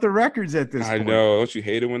figure out the records at this point. I know. Don't you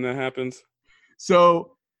hate it when that happens?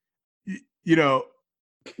 So,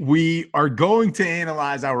 we are going to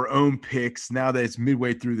analyze our own picks now that it's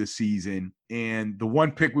midway through the season. And the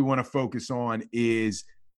one pick we want to focus on is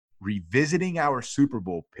revisiting our Super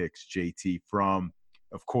Bowl picks, JT, from,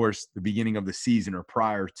 of course, the beginning of the season or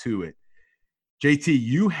prior to it. JT,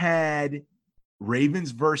 you had Ravens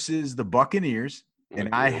versus the Buccaneers, and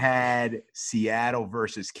I had Seattle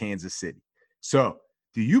versus Kansas City. So,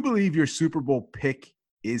 do you believe your Super Bowl pick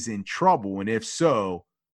is in trouble? And if so,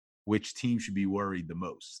 which team should be worried the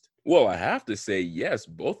most? Well, I have to say yes.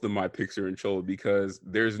 Both of my picks are in trouble, because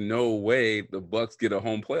there's no way the Bucs get a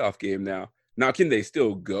home playoff game now. Now, can they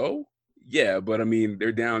still go? Yeah, but I mean,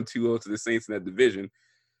 they're down 2-0 to the Saints in that division.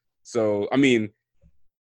 So, I mean,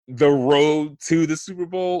 the road to the Super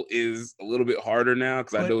Bowl is a little bit harder now,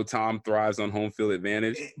 because I know Tom thrives on home field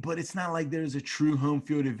advantage. But it's not like there's a true home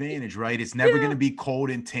field advantage, right? It's never going to be cold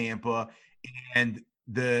in Tampa, and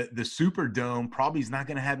the Superdome probably is not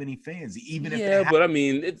going to have any fans, even if. Yeah, but I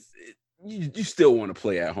mean, you still want to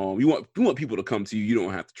play at home. You want people to come to you. You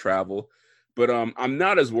don't have to travel. But I'm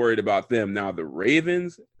not as worried about them. Now, the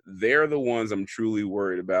Ravens, they're the ones I'm truly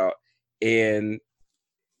worried about. And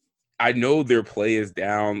I know their play is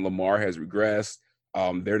down. Lamar has regressed.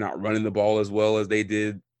 They're not running the ball as well as they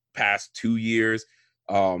did past 2 years.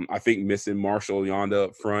 I think missing Marshall Yanda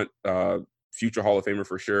up front, future Hall of Famer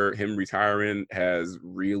for sure. Him retiring has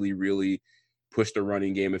really, really pushed the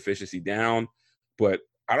running game efficiency down. But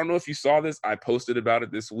I don't know if you saw this. I posted about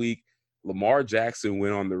it this week. Lamar Jackson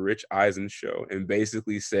went on the Rich Eisen show and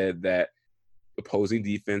basically said that opposing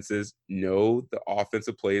defenses know the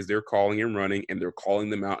offensive plays they're calling and running, and they're calling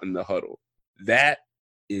them out in the huddle. That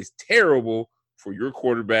is terrible for your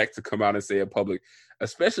quarterback to come out and say in public,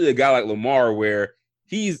 especially a guy like Lamar, where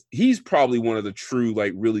he's probably one of the true,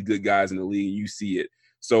 like, really good guys in the league. You see it.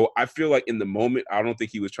 So I feel like in the moment, I don't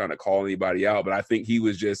think he was trying to call anybody out, but I think he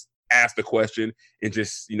was just asked the question and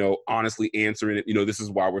just, honestly answering it. This is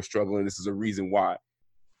why we're struggling. This is a reason why.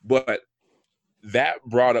 But that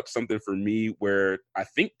brought up something for me where I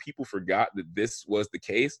think people forgot that this was the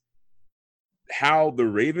case. How the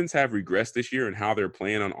Ravens have regressed this year and how they're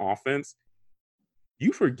playing on offense.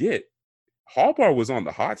 You forget Harbaugh was on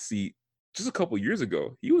the hot seat just a couple years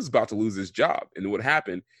ago. He was about to lose his job. And what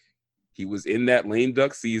happened? He was in that lame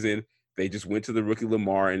duck season. They just went to the rookie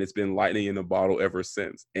Lamar, and it's been lightning in a bottle ever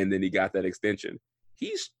since. And then he got that extension.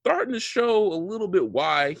 He's starting to show a little bit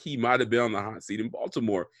why he might have been on the hot seat in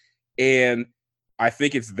Baltimore. And I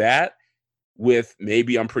think it's that with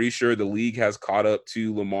maybe, I'm pretty sure the league has caught up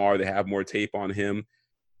to Lamar. They have more tape on him.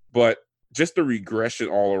 But just the regression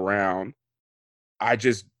all around, I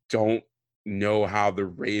just don't know how the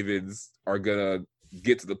Ravens are going to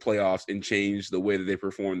get to the playoffs and change the way that they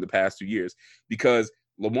performed the past 2 years, because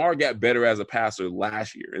Lamar got better as a passer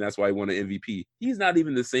last year, and that's why he won an MVP. He's not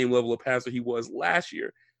even the same level of passer he was last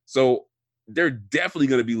year. So they're definitely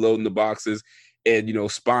going to be loading the boxes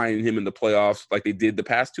and, spying him in the playoffs like they did the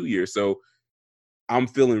past 2 years. So I'm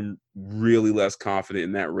feeling really less confident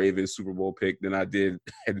in that Ravens Super Bowl pick than I did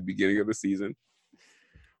at the beginning of the season.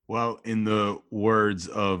 Well, in the words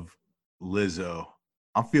of Lizzo,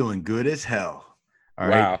 I'm feeling good as hell. All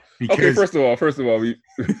wow. Right? Because okay, first of all,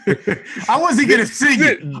 I wasn't going to sing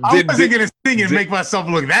it. I wasn't going to sing and make myself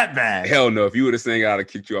look that bad. Hell no. If you would have sang, I would have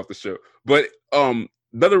kicked you off the show. But one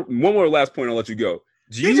more last point, I'll let you go.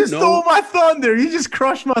 You just stole my thunder. You just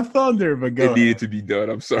crushed my thunder. But go ahead. Needed to be done.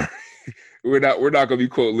 I'm sorry. We're not going to be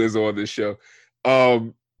quote Lizzo on this show.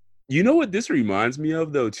 You know what this reminds me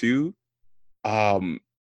of, though, too?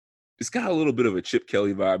 It's got a little bit of a Chip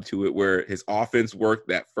Kelly vibe to it, where his offense worked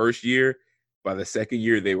that first year. By the second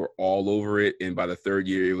year, they were all over it. And by the third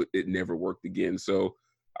year, it never worked again. So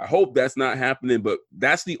I hope that's not happening. But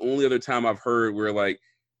that's the only other time I've heard where, like,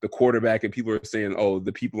 the quarterback and people are saying, oh,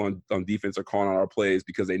 the people on defense are calling out our plays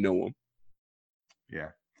because they know them. Yeah.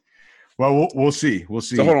 Well, we'll see. We'll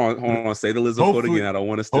see. So hold on. Say the Lizzo quote again. I don't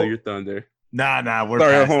want to steal your thunder. Nah. We're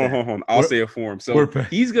sorry. Hold on. I'll say it for him. So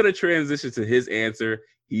he's going to transition to his answer.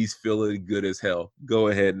 He's feeling good as hell. Go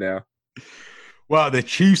ahead now. Well, the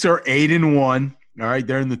Chiefs are 8-1. All right,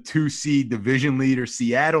 they're in the 2 seed division leader.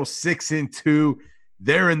 Seattle 6-2.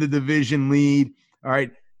 They're in the division lead. All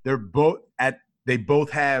right, they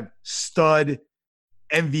both have stud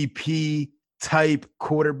MVP type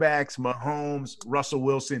quarterbacks, Mahomes, Russell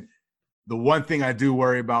Wilson. The one thing I do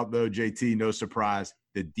worry about, though, JT, no surprise,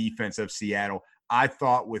 the defense of Seattle. I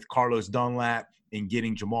thought with Carlos Dunlap and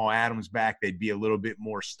getting Jamal Adams back, they'd be a little bit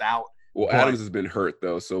more stout. Well, Adams has been hurt,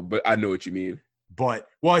 though, but I know what you mean. But,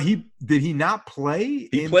 did he not play?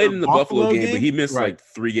 He played in the Buffalo game, but he missed like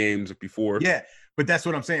 3 games before. Yeah, but that's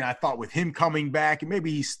what I'm saying. I thought with him coming back, and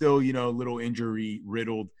maybe he's still, a little injury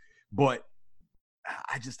riddled, but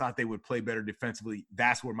I just thought they would play better defensively.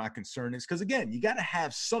 That's where my concern is. Because, again, you got to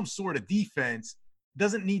have some sort of defense.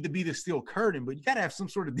 Doesn't need to be the steel curtain, but you got to have some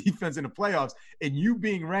sort of defense in the playoffs. And you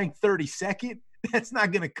being ranked 32nd, that's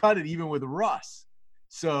not going to cut it even with Russ.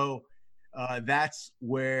 So that's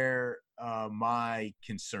where my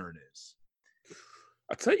concern is.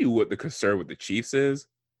 I'll tell you what the concern with the Chiefs is.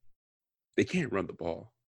 They can't run the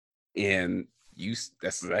ball. And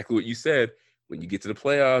that's exactly what you said. When you get to the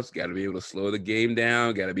playoffs, got to be able to slow the game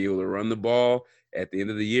down, got to be able to run the ball at the end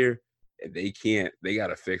of the year. And they can't. They got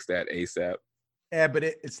to fix that ASAP. Yeah, but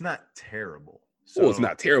it's not terrible. So, well, it's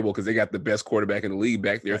not terrible because they got the best quarterback in the league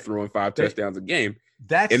back there throwing 5 touchdowns a game.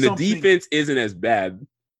 And the defense isn't as bad.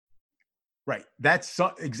 Right.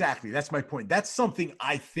 Exactly. That's my point. That's something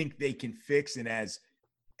I think they can fix. And as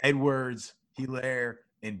Edwards, Hilaire,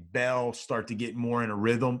 and Bell start to get more in a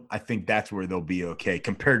rhythm, I think that's where they'll be okay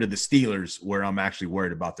compared to the Steelers, where I'm actually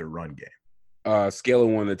worried about their run game. Scale of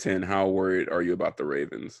 1 to 10, how worried are you about the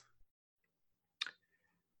Ravens?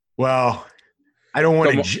 Well, I don't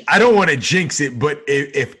want to jinx it, but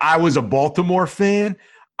if I was a Baltimore fan,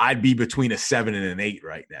 I'd be between a 7 and an 8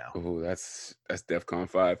 right now. Oh, that's DEFCON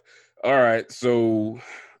 5. All right, so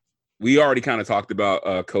we already kind of talked about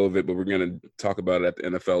COVID, but we're going to talk about it at the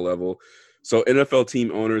NFL level. So NFL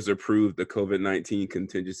team owners approved the COVID-19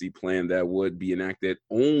 contingency plan that would be enacted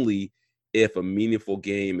only if a meaningful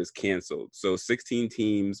game is canceled. So 16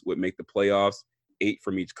 teams would make the playoffs, 8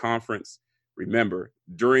 from each conference. Remember,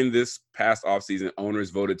 during this past offseason, owners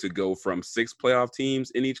voted to go from 6 playoff teams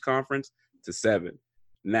in each conference to 7.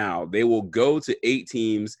 Now, they will go to 8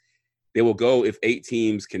 teams. They will go if 8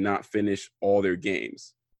 teams cannot finish all their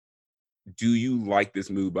games. Do you like this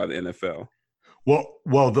move by the NFL?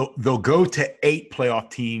 Well, they'll go to 8 playoff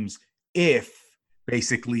teams if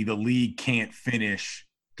basically the league can't finish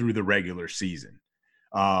through the regular season,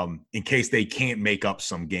 in case they can't make up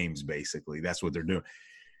some games. Basically, that's what they're doing.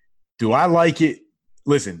 Do I like it?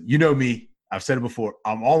 Listen, you know me. I've said it before.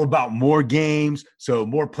 I'm all about more games. So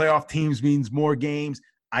more playoff teams means more games.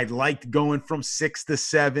 I'd like going from 6 to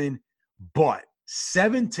 7, but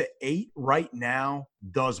 7 to 8 right now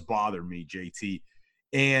does bother me, JT.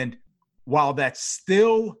 And while that's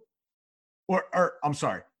still, or I'm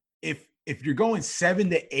sorry, if you're going 7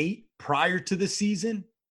 to 8 prior to the season,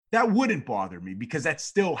 that wouldn't bother me because that's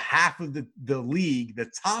still half of the league.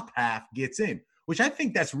 The top half gets in, which I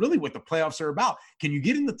think that's really what the playoffs are about. Can you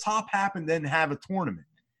get in the top half and then have a tournament?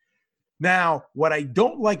 Now, what I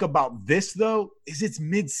don't like about this, though, is it's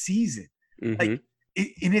mid-season. And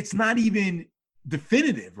it's not even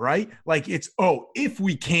definitive, right? Like it's, if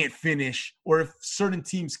we can't finish or if certain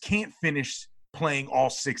teams can't finish playing all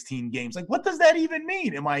 16 games, like what does that even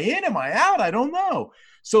mean? Am I in? Am I out? I don't know.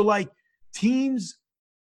 So like teams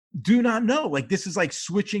do not know. Like this is like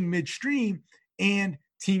switching midstream and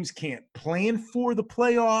teams can't plan for the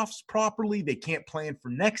playoffs properly. They can't plan for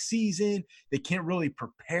next season. They can't really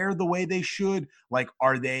prepare the way they should. Like,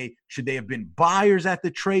 should they have been buyers at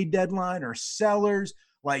the trade deadline or sellers?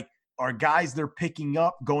 Like, are guys they're picking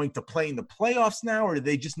up going to play in the playoffs now, or do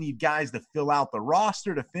they just need guys to fill out the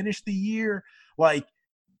roster to finish the year? Like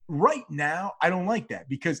right now, I don't like that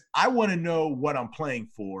because I want to know what I'm playing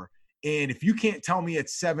for. And if you can't tell me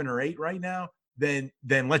it's 7 or 8 right now, then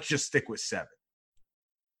let's just stick with 7.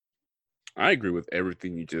 I agree with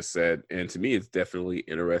everything you just said. And to me, it's definitely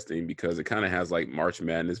interesting because it kind of has like March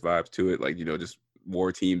Madness vibes to it. Like, just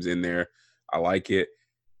more teams in there. I like it.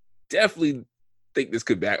 Definitely think this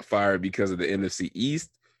could backfire because of the NFC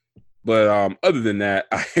East. But other than that,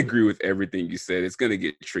 I agree with everything you said. It's going to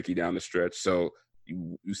get tricky down the stretch. So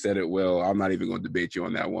you said it well. I'm not even going to debate you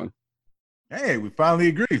on that one. Hey, we finally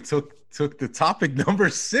agreed. Took the topic number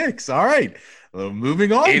 6. All right. Well,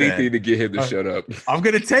 moving on. Anything to get him to shut up. I'm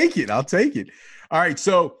going to take it. I'll take it. All right.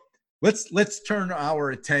 So let's turn our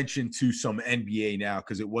attention to some NBA now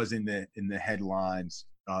because it was in the headlines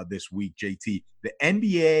this week, JT. The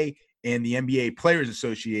NBA and the NBA Players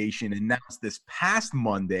Association announced this past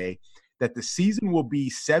Monday that the season will be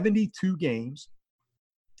 72 games,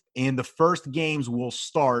 and the first games will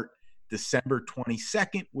start December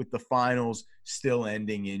 22nd, with the finals still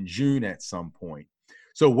ending in June at some point.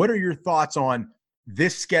 So what are your thoughts on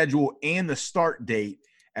this schedule and the start date,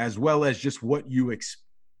 as well as just what do you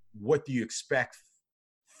expect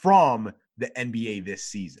from the NBA this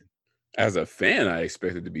season? As a fan, I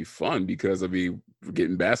expect it to be fun because we're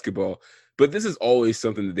getting basketball. But this is always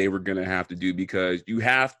something that they were going to have to do because you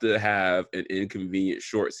have to have an inconvenient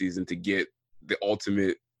short season to get the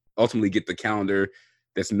ultimately get the calendar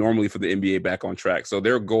that's normally for the NBA back on track. So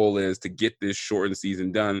their goal is to get this shortened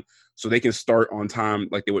season done so they can start on time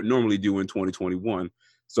like they would normally do in 2021.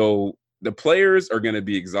 So the players are going to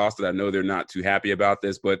be exhausted. I know they're not too happy about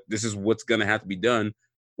this, but this is what's going to have to be done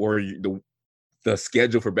or the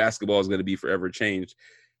schedule for basketball is going to be forever changed.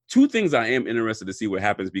 2 things I am interested to see what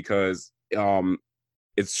happens because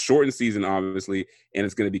it's shortened season, obviously, and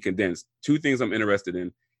it's going to be condensed. 2 things I'm interested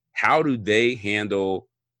in. How do they handle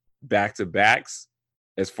back-to-backs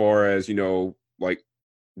as far as, like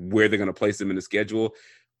where they're going to place them in the schedule?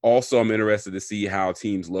 Also, I'm interested to see how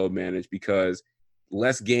teams load manage because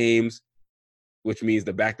less games, which means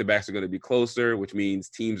the back-to-backs are going to be closer, which means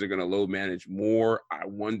teams are going to load manage more. I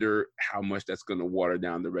wonder how much that's going to water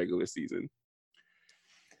down the regular season.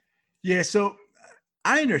 Yeah, so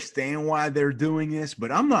I understand why they're doing this,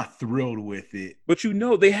 but I'm not thrilled with it. But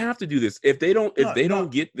they have to do this. If they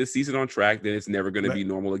don't get the season on track, then it's never going to be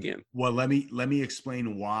normal again. Well, let me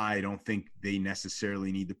explain why I don't think they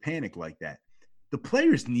necessarily need to panic like that. The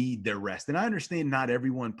players need their rest, and I understand not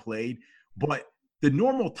everyone played, but the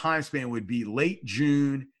normal time span would be late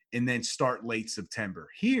June and then start late September.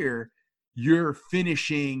 Here, you're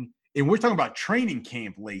finishing, and we're talking about training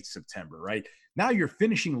camp late September, right? Now you're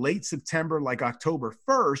finishing late September, like October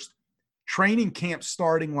 1st, training camp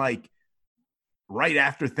starting like right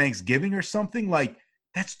after Thanksgiving or something. Like,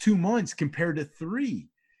 that's 2 months compared to 3.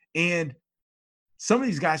 And some of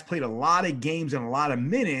these guys played a lot of games and a lot of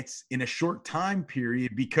minutes in a short time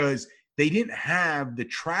period because they didn't have the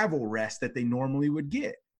travel rest that they normally would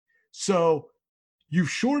get. So you've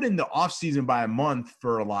shortened the offseason by a month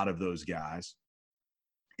for a lot of those guys.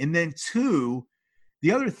 And then 2,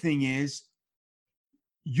 the other thing is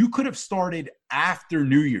you could have started after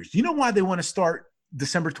New Year's. You know why they want to start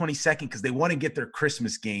December 22nd? Because they want to get their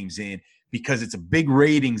Christmas games in because it's a big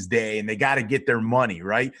ratings day and they got to get their money,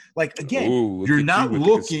 right? Like, again, you're not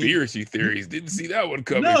looking – conspiracy theories. Didn't see that one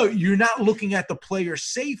coming. No, you're not looking at the player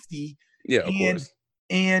safety. Yeah, of course.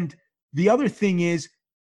 And the other thing is,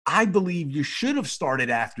 I believe you should have started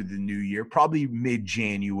after the new year, probably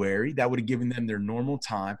mid-January. That would have given them their normal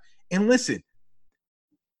time. And listen,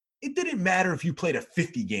 it didn't matter if you played a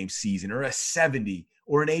 50-game season or a 70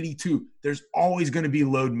 or an 82. There's always going to be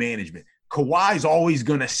load management. Kawhi's always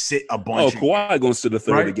going to sit a bunch. Kawhi going to sit a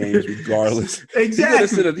third of the games regardless.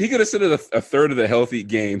 Exactly. He could have sit a third of the healthy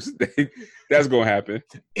games. That's going to happen.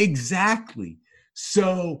 Exactly.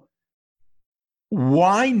 So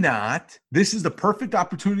why not? This is the perfect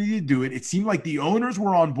opportunity to do it. It seemed like the owners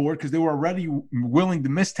were on board because they were already willing to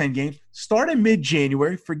miss 10 games. Start in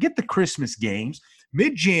mid-January. Forget the Christmas games.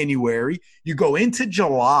 Mid-January, you go into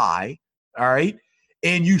July, all right?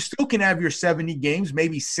 And you still can have your 70 games,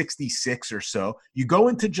 maybe 66 or so. You go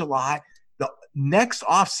into July. The next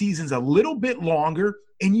offseason's a little bit longer,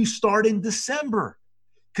 and you start in December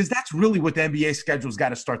because that's really what the NBA schedule's got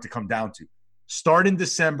to start to come down to. Start in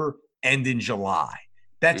December, end in July.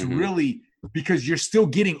 That's really because you're still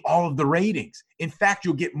getting all of the ratings. In fact,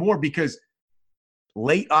 you'll get more because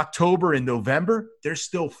late October and November, there's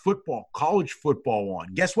still football, college football on.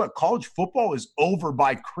 Guess what? College football is over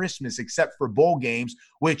by Christmas except for bowl games,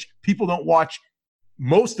 which people don't watch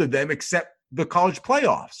most of them except the college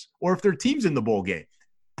playoffs or if their team's in the bowl game.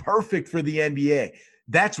 Perfect for the NBA.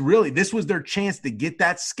 This was their chance to get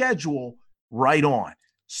that schedule right on.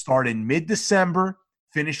 Start in mid-December,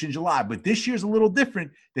 finish in July. But this year's a little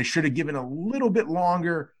different. They should have given a little bit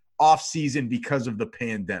longer offseason because of the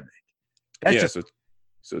pandemic.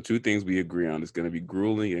 So 2 things we agree on. It's going to be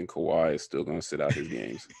grueling, and Kawhi is still going to sit out his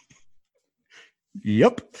games.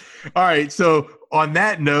 Yep. All right. So on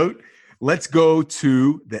that note, let's go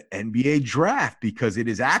to the NBA draft because it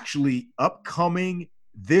is actually upcoming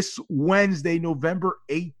this Wednesday, November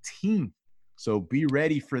 18th. So be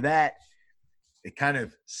ready for that. It kind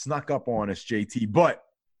of snuck up on us, JT, but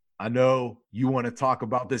I know you want to talk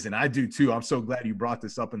about this, and I do too. I'm so glad you brought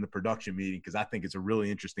this up in the production meeting because I think it's a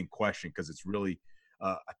really interesting question because it's really –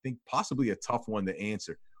 I think possibly a tough one to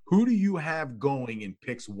answer. Who do you have going in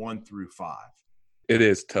picks 1 through 5? It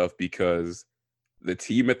is tough because the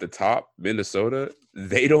team at the top, Minnesota,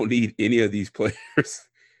 they don't need any of these players.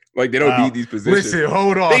 Like, they don't need these positions. Listen,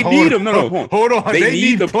 hold on. They need them. Hold on. They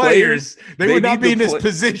need the players. They would not be in this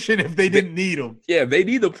position if they didn't need them. Yeah, they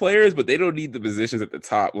need the players, but they don't need the positions at the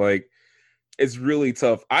top. Like, it's really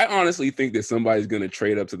tough. I honestly think that somebody's going to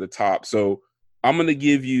trade up to the top. So I'm going to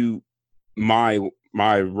give you my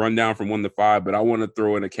rundown from 1 to 5, but I want to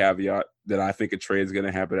throw in a caveat that I think a trade is going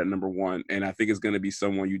to happen at number 1, and I think it's going to be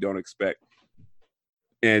someone you don't expect.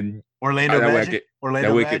 And Orlando Magic?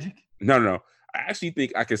 No. I actually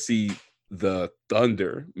think I could see the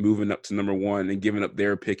Thunder moving up to number 1 and giving up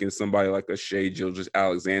their pick and somebody like a Shai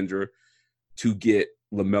Gilgeous-Alexander to get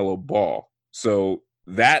LaMelo Ball. So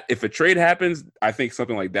that, if a trade happens, I think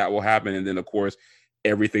something like that will happen. And then, of course,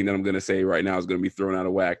 everything that I'm going to say right now is going to be thrown out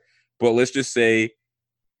of whack. But let's just say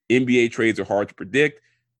NBA trades are hard to predict.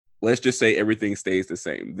 Let's just say everything stays the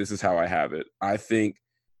same. This is how I have it. I think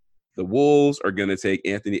the Wolves are going to take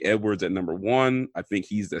Anthony Edwards at number 1. I think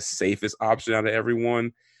he's the safest option out of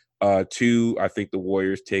everyone. 2, I think the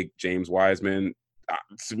Warriors take James Wiseman.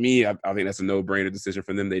 To me, I think that's a no-brainer decision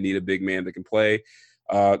for them. They need a big man that can play.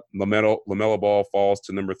 LaMelo Ball falls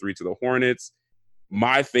to number 3 to the Hornets.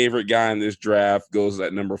 My favorite guy in this draft goes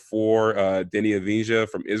at number 4, Deni Avdija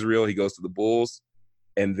from Israel. He goes to the Bulls.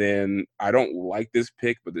 And then I don't like this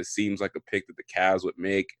pick, but this seems like a pick that the Cavs would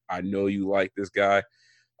make. I know you like this guy.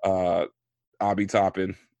 Obi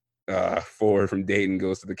Toppin, forward from Dayton,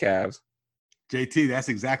 goes to the Cavs. JT, that's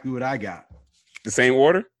exactly what I got. The same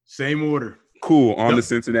order? Same order. Cool. On to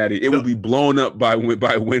Cincinnati. It will be blown up by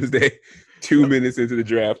Wednesday, 2 minutes into the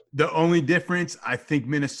draft. The only difference, I think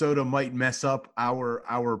Minnesota might mess up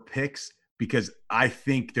our picks because I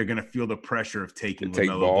think they're going to feel the pressure of taking Take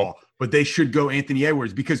LaMelo Ball. Ball. But they should go Anthony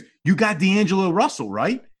Edwards because you got D'Angelo Russell,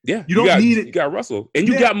 right? Yeah, You don't need it. You got Russell, and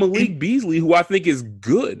you got Malik Beasley, who I think is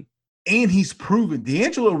good. And he's proven.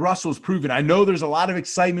 D'Angelo Russell's proven. I know there's a lot of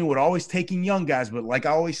excitement with always taking young guys, but like I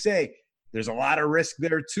always say, there's a lot of risk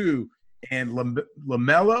there too. And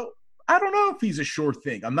LaMelo, I don't know if he's a sure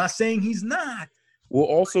thing. I'm not saying he's not. Well,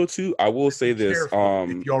 also too, I will say this: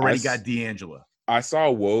 if you already got D'Angelo. I saw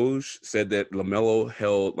Woj said that LaMelo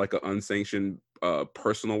held like an unsanctioned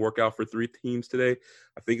personal workout for 3 teams today.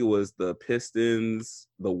 I think it was the Pistons,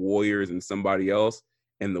 the Warriors, and somebody else,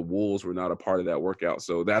 and the Wolves were not a part of that workout.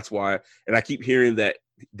 So that's why, and I keep hearing that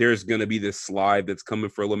there's going to be this slide that's coming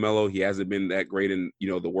for LaMelo. He hasn't been that great in,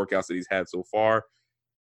 the workouts that he's had so far.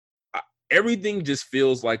 Everything just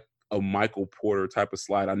feels like a Michael Porter type of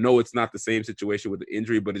slide. I know it's not the same situation with the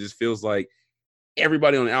injury, but it just feels like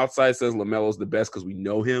everybody on the outside says LaMelo's the best because we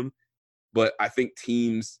know him. But I think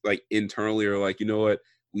teams like internally are like, you know what,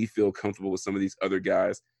 we feel comfortable with some of these other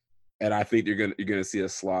guys, and I think you're gonna see a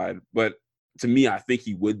slide. But to me, I think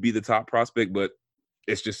he would be the top prospect, but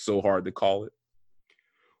it's just so hard to call it.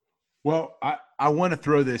 Well, I want to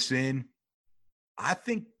throw this in. I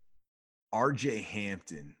think RJ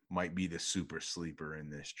Hampton might be the super sleeper in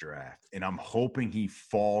this draft, and I'm hoping he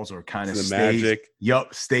falls or kind of stays. Magic.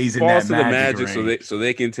 Stays in falls that to Magic the Magic, range. so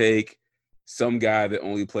they can take some guy that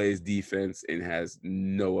only plays defense and has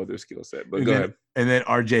no other skill set. But go ahead. And then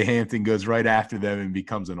RJ Hampton goes right after them and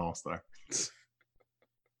becomes an all-star.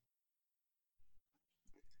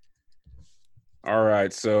 All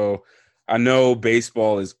right, so I know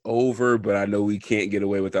baseball is over, but I know we can't get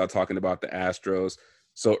away without talking about the Astros.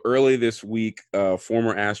 So early this week,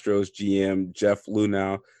 former Astros GM Jeff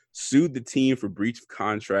Luhnow sued the team for breach of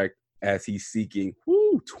contract as he's seeking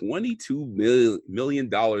 $22 million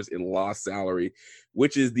in lost salary,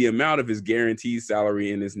 which is the amount of his guaranteed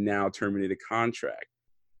salary in his now terminated contract.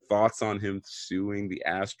 Thoughts on him suing the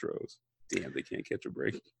Astros? Damn, they can't catch a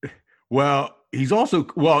break. Well,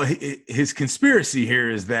 his conspiracy here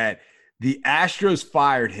is that the Astros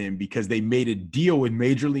fired him because they made a deal with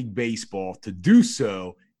Major League Baseball to do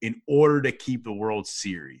so in order to keep the World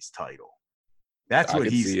Series title. That's what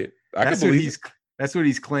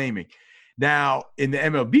he's claiming. Now, in the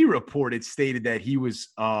MLB report, it stated that he was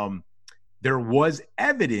there was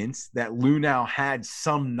evidence that Luhnow had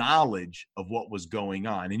some knowledge of what was going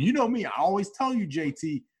on. And you know me, I always tell you,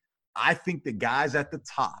 JT, I think the guys at the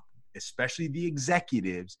top, especially the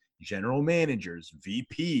executives, general managers,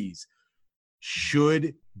 VPs,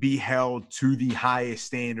 should be held to the highest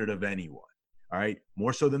standard of anyone. All right.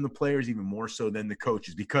 More so than the players, even more so than the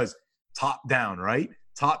coaches, because top down, right?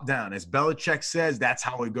 Top down. As Belichick says, that's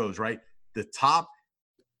how it goes, right? The top,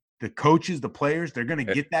 the coaches, the players, they're going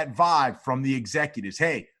to get that vibe from the executives.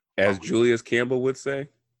 Hey, as Julius Campbell would say,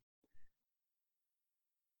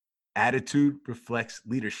 attitude reflects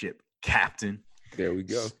leadership, Captain. There we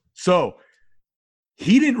go. So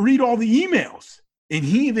he didn't read all the emails. And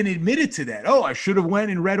he even admitted to that. Oh, I should have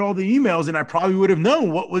went and read all the emails and I probably would have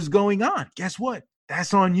known what was going on. Guess what?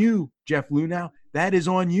 That's on you, Jeff Luhnow. That is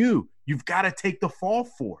on you. You've got to take the fall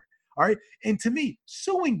for it. All right. And to me,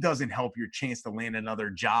 suing doesn't help your chance to land another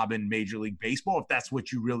job in Major League Baseball if that's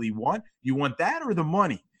what you really want. You want that or the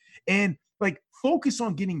money? And focus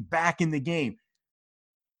on getting back in the game.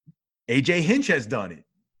 AJ Hinch has done it.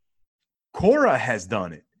 Cora has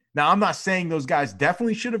done it. Now, I'm not saying those guys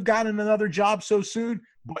definitely should have gotten another job so soon,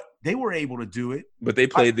 but they were able to do it. But they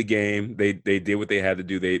played the game. They did what they had to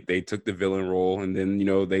do. They took the villain role, and then,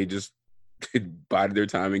 they just bided their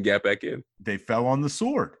time and got back in. They fell on the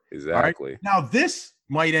sword. Exactly. Right? Now, this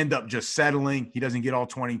might end up just settling. He doesn't get all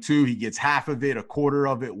 22. He gets half of it, a quarter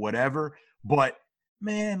of it, whatever. But,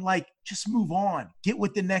 man, just move on. Get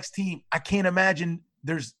with the next team. I can't imagine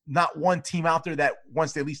there's not one team out there that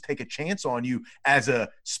wants to at least take a chance on you as a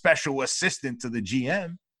special assistant to the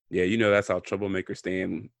GM. Yeah, that's how troublemakers stay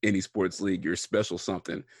in any sports league. You're special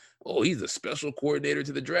something. Oh, he's a special coordinator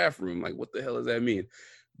to the draft room. Like, what the hell does that mean?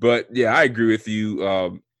 But, yeah, I agree with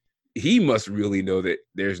you. He must really know that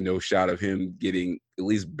there's no shot of him getting at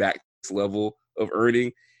least back this level of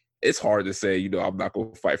earning. It's hard to say, I'm not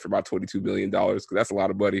going to fight for my $22 million because that's a lot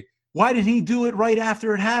of money. Why did he do it right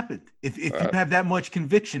after it happened? If you have that much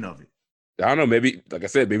conviction of it. I don't know. Maybe, like I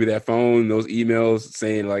said, maybe that phone, those emails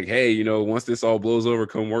saying like, hey, once this all blows over,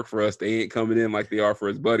 come work for us. They ain't coming in like they are for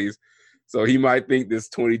his buddies. So he might think this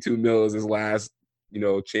 22 mil is his last,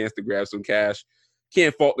 chance to grab some cash.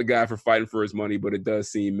 Can't fault the guy for fighting for his money, but it does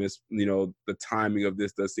seem, the timing of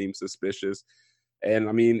this does seem suspicious. And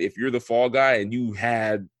I mean, if you're the fall guy and you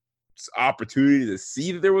had opportunity to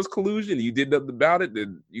see that there was collusion, you did nothing about it,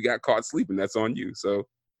 then you got caught sleeping. That's on you. So,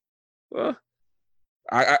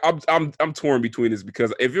 I'm torn between this,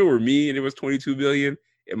 because if it were me and it was 22 million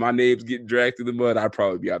and my name's getting dragged through the mud, I'd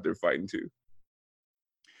probably be out there fighting too.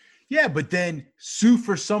 Yeah, but then sue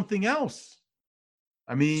for something else.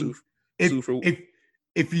 I mean,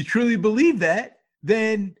 if you truly believe that,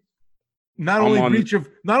 then not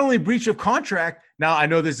only breach of contract. Now, I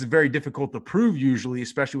know this is very difficult to prove usually,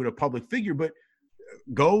 especially with a public figure, but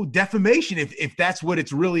go defamation if that's what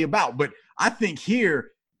it's really about. But I think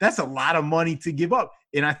here, that's a lot of money to give up.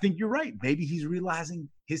 And I think you're right. Maybe he's realizing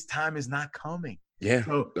his time is not coming. Yeah,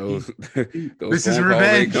 so those this is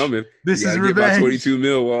revenge. Ain't coming. This is revenge. Get my 22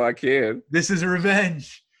 mil while I can. This is a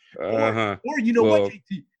revenge. Or you know what?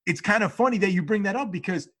 It's kind of funny that you bring that up,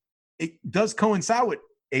 because it does coincide with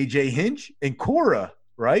AJ Hinch and Cora,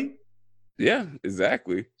 right? Yeah,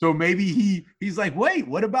 exactly. So maybe he's like, wait,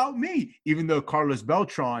 what about me? Even though Carlos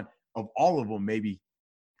Beltran, of all of them, maybe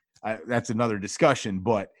that's another discussion,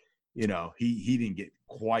 but you know, he didn't get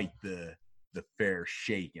quite the fair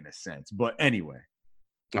shake in a sense. But anyway.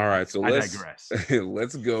 All right, so I digress.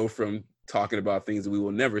 Let's go from talking about things that we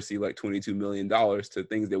will never see, like $22 million, to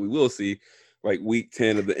things that we will see, like Week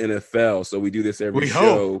 10 of the NFL. So we do this every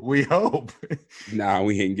show. We hope. Nah,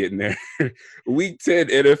 we ain't getting there. Week 10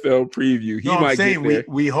 NFL preview. I'm saying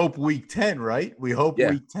we hope Week 10, right? We hope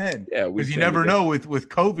Week 10. Yeah, because you never know with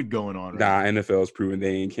COVID going on. Right? Nah, NFL's proven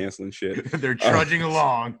they ain't canceling shit. They're trudging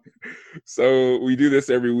along. So we do this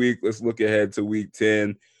every week. Let's look ahead to Week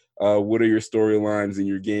 10. What are your storylines and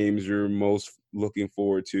your games you're most looking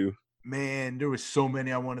forward to? Man, there was so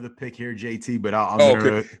many I wanted to pick here, JT, but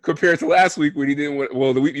compared to last week when you didn't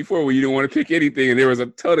want, the week before when you didn't want to pick anything, and there was a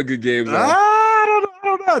ton of good games. I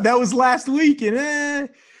don't know. That was last week, and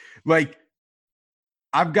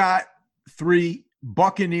I've got 3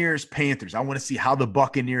 Buccaneers, Panthers. I want to see how the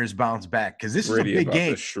Buccaneers bounce back, because this is a big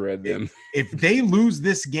game. To shred them. If they lose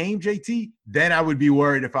this game, JT, then I would be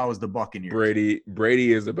worried if I was the Buccaneers.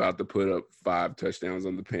 Brady is about to put up 5 touchdowns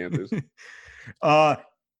on the Panthers.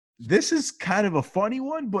 This is kind of a funny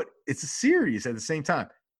one, but it's a serious at the same time.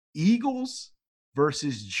 Eagles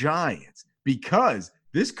versus Giants, because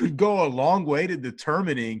this could go a long way to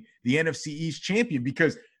determining the NFC East champion,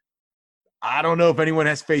 because I don't know if anyone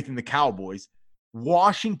has faith in the Cowboys.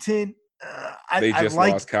 Washington, they just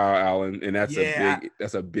lost Kyle Allen, and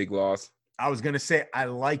that's a big loss. I was going to say I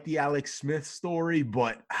like the Alex Smith story,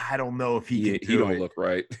 but I don't know if he don't look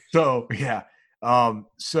right. So, yeah.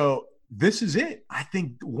 So this is it. I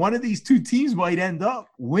think one of these 2 teams might end up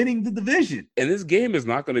winning the division. And this game is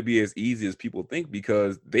not going to be as easy as people think,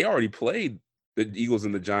 because they already played the Eagles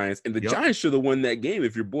and the Giants, and the Giants should have won that game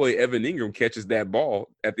if your boy Evan Ingram catches that ball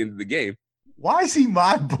at the end of the game. Why is he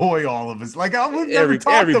my boy all of us? Like, I would never talk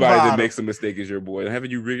about everybody that makes a mistake is your boy.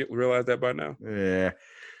 Haven't you realized that by now? Yeah.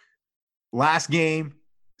 Last game,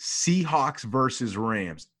 Seahawks versus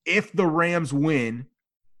Rams. If the Rams win,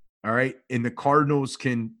 all right, and the Cardinals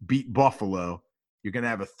can beat Buffalo, you're going to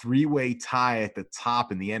have a 3-way tie at the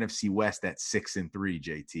top in the NFC West at 6-3,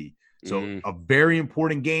 JT. So a very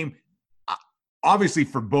important game, obviously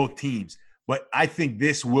for both teams, but I think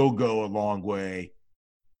this will go a long way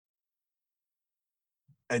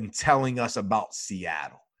in telling us about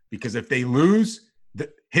Seattle, because if they lose,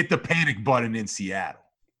 hit the panic button in Seattle.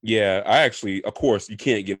 Yeah, I actually, of course, you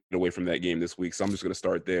can't get away from that game this week, so I'm just going to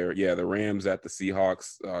start there. Yeah, the Rams at the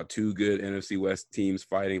Seahawks, 2 good NFC West teams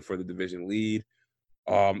fighting for the division lead.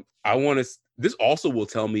 This also will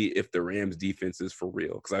tell me if the Rams defense is for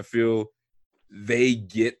real, because I feel they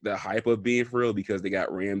get the hype of being for real because they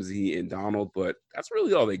got Ramsey and Donald, but that's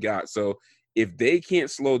really all they got. So if they can't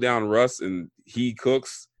slow down Russ and he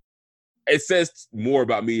cooks, it says more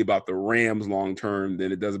about the Rams long term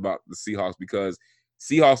than it does about the Seahawks, because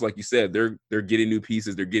Seahawks, like you said, they're getting new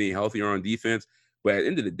pieces, they're getting healthier on defense, but at the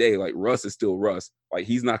end of the day, like, Russ is still Russ. Like,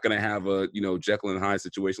 he's not going to have a Jekyll and Hyde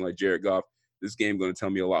situation like Jared Goff. This game going to tell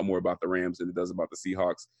me a lot more about the Rams than it does about the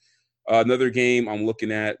Seahawks. Another game I'm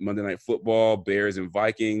looking at, Monday Night Football, Bears and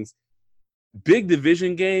Vikings. Big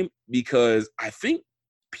division game, because I think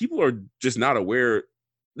people are just not aware.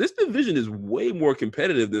 This division is way more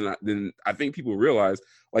competitive than I think people realize.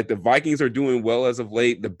 Like, the Vikings are doing well as of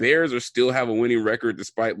late. The Bears are still have a winning record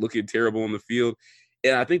despite looking terrible on the field.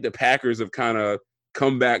 And I think the Packers have kind of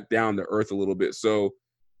come back down to earth a little bit. So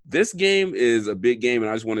this game is a big game, and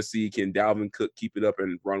I just want to see, can Dalvin Cook keep it up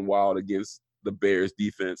and run wild against the Bears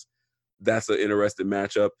defense? That's an interesting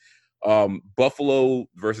matchup. Buffalo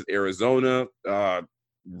versus Arizona,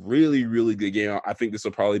 really, really good game. I think this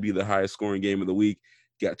will probably be the highest scoring game of the week.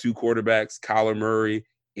 Got 2 quarterbacks, Kyler Murray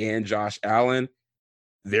and Josh Allen.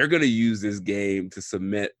 they're going to use this game to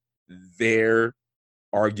cement their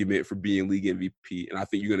argument for being league MVP. And I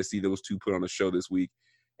think you're going to see those two put on a show this week.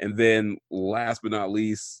 And then last but not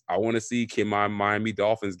least, I want to see, can my Miami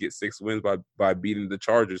Dolphins get 6 wins by beating the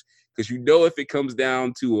Chargers? Because if it comes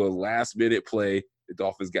down to a last-minute play, the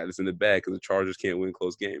Dolphins got this in the bag because the Chargers can't win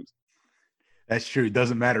close games. That's true. It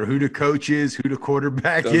doesn't matter who the coach is, who the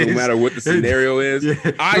quarterback is. Doesn't matter what the scenario is.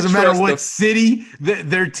 Yeah. Doesn't matter what city,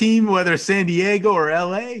 their team, whether San Diego or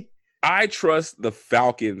L.A. I trust the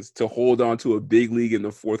Falcons to hold on to a big lead in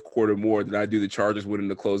the fourth quarter more than I do the Chargers winning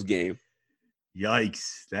the close game.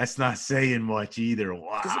 Yikes. That's not saying much either.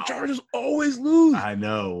 Wow. Because the Chargers always lose. I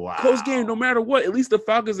know. Wow. Close game, no matter what. At least the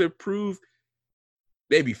Falcons have proved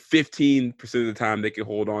maybe 15% of the time they can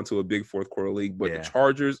hold on to a big fourth quarter lead. But the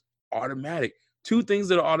Chargers, automatic. 2 things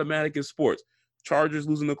that are automatic in sports. Chargers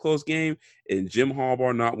losing the close game and Jim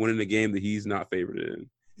Harbaugh not winning the game that he's not favored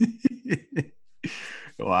in.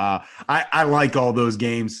 Wow. I like all those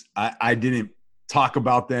games. I didn't talk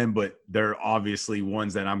about them, but they're obviously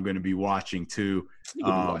ones that I'm going to be watching too. You're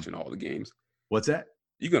going to be watching all the games. What's that?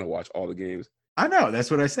 You're going to watch all the games. I know. That's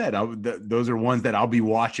what I said. Those are ones that I'll be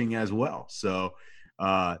watching as well. So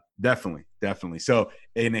definitely. So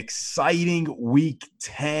an exciting week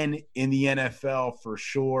 10 in the NFL for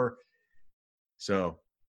sure. So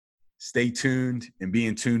stay tuned and be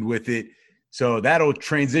in tune with it. So that'll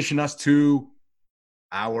transition us to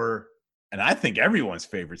our, and I think everyone's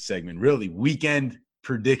favorite segment, really, weekend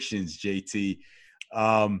predictions, JT.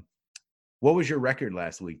 What was your record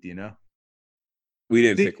last week? Do you know? We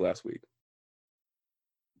didn't pick last week.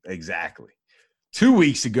 Exactly. 2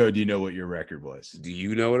 weeks ago, do you know what your record was? Do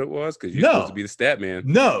you know what it was? Because you're supposed to be the stat man.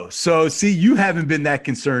 No. So, see, you haven't been that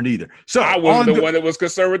concerned either. So I wasn't the one that was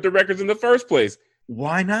concerned with the records in the first place.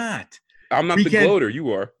 Why not? I'm not the gloater.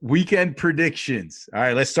 You are. Weekend predictions. All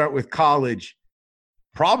right, let's start with college.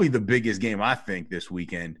 Probably the biggest game, I think, this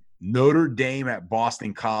weekend. Notre Dame at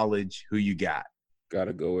Boston College. Who you got? Got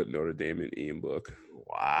to go with Notre Dame and Ian Book.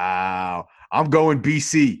 Wow. I'm going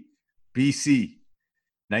BC.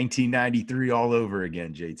 1993 all over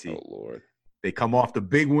again, JT. Oh, Lord. They come off the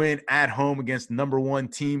big win at home against the number 1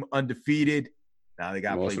 team, undefeated. Now they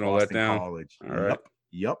got to play Boston College. All right.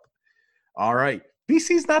 Yep. All right.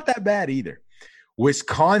 BC's not that bad either.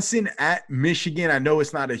 Wisconsin at Michigan. I know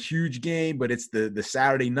it's not a huge game, but it's the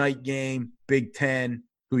Saturday night game, Big Ten.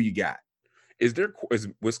 Who you got? Is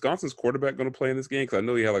Wisconsin's quarterback going to play in this game? Because I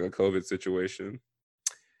know he had like a COVID situation.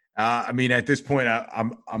 I mean, at this point,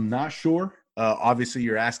 I'm not sure. Obviously,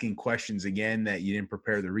 you're asking questions again that you didn't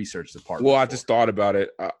prepare the research department. Well, I just thought about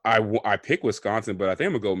it. I picked Wisconsin, but I think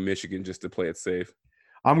I'm going to go Michigan just to play it safe.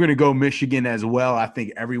 I'm going to go Michigan as well. I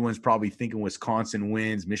think everyone's probably thinking Wisconsin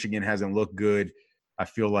wins. Michigan hasn't looked good. I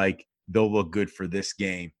feel like they'll look good for this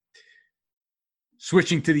game.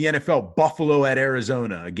 Switching to the NFL, Buffalo at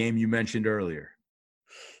Arizona, a game you mentioned earlier.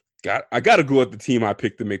 I got to go with the team I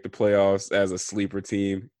picked to make the playoffs as a sleeper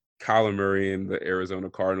team, Kyler Murray and the Arizona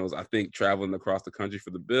Cardinals. I think traveling across the country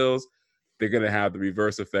for the Bills, they're going to have the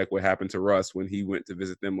reverse effect what happened to Russ when he went to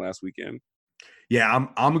visit them last weekend. Yeah,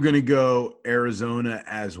 I'm going to go Arizona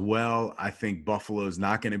as well. I think Buffalo's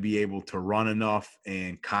not going to be able to run enough.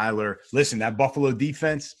 And Kyler, listen, that Buffalo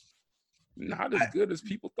defense, not as good as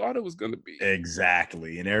people thought it was going to be.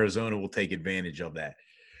 Exactly. And Arizona will take advantage of that.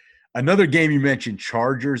 Another game you mentioned,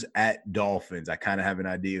 Chargers at Dolphins. I kind of have an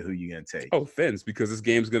idea who you're going to take. Oh, Fins, because this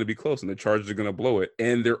game's going to be close and the Chargers are going to blow it.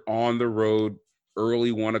 And they're on the road,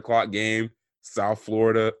 early 1 o'clock game. South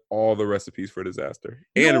Florida, all the recipes for disaster.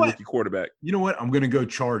 And a rookie quarterback. You know what? I'm going to go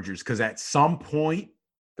Chargers because at some point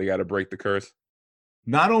they got to break the curse.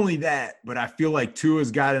 Not only that, but I feel like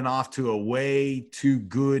Tua's gotten off to a way too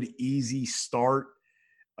good, easy start.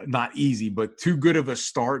 Not easy, but too good of a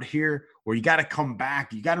start here where you got to come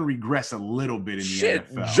back. You got to regress a little bit in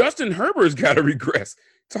the NFL. Justin Herbert's got to regress.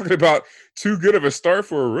 Talking about too good of a start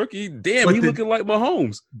for a rookie. Damn, he's looking like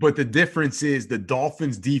Mahomes. But the difference is the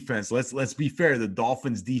Dolphins defense. Let's be fair. The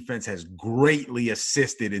Dolphins defense has greatly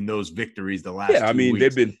assisted in those victories the last 2 weeks. Yeah, I mean,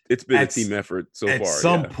 it's been a team effort so far. At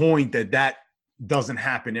some point that doesn't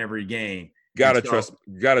happen every game. Gotta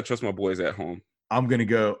trust my boys at home. I'm gonna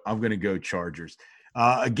go Chargers.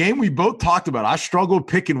 A game we both talked about. I struggled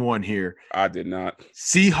picking one here. I did not.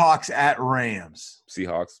 Seahawks at Rams.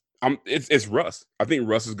 Seahawks. It's Russ. I think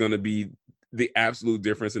Russ is going to be the absolute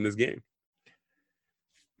difference in this game.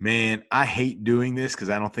 Man, I hate doing this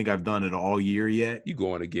because I don't think I've done it all year yet. You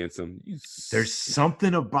going against them. There's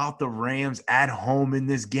something about the Rams at home in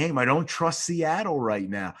this game. I don't trust Seattle right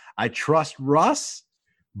now. I trust Russ,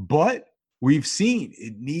 but we've seen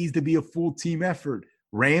it needs to be a full team effort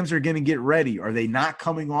Rams are going to get ready. Are they not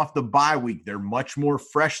coming off the bye week? They're much more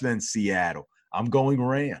fresh than Seattle. I'm going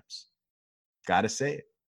Rams. Got to say it.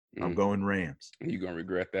 I'm going Rams. You're going to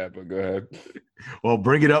regret that, but go ahead. Well,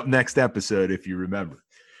 bring it up next episode if you remember.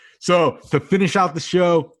 So to finish out the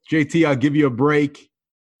show, JT, I'll give you a break.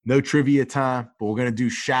 No trivia time, but we're going to do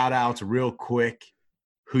shout outs real quick.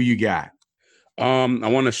 Who you got? I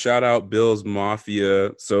want to shout out Bills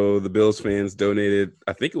Mafia. So the Bills fans donated,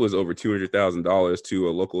 I think it was over $200,000 to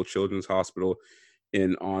a local children's hospital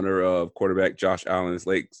in honor of quarterback Josh Allen's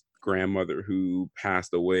late grandmother who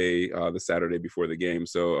passed away the Saturday before the game.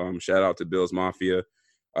 So shout out to Bills Mafia,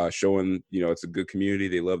 showing, it's a good community.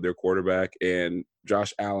 They love their quarterback. And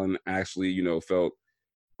Josh Allen actually, felt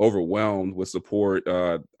overwhelmed with support.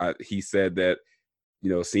 He said that,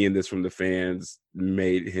 seeing this from the fans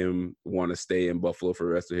made him want to stay in Buffalo for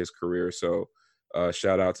the rest of his career. So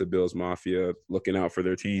shout out to Bills Mafia looking out for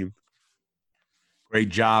their team. Great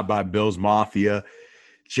job by Bills Mafia.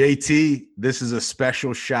 JT, this is a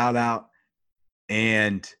special shout out,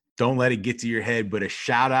 and don't let it get to your head, but a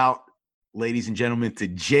shout out, ladies and gentlemen, to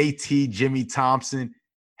JT Jimmy Thompson.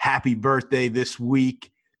 Happy birthday this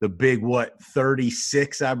week. The big,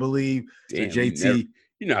 36, I believe. Damn, so JT,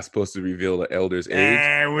 you're not supposed to reveal the elder's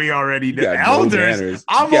age. We already know. Elders.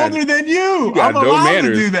 I'm older than you. I'm no allowed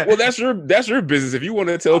manners. to do that. Well, that's your business. If you want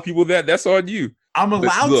to tell people that, that's on you. I'm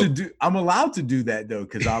allowed to do that though,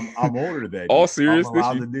 because I'm older than you. All seriousness,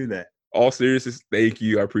 I'm allowed to do that. All seriousness, thank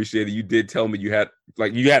you. I appreciate it. You did tell me you had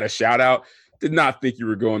a shout out. Did not think you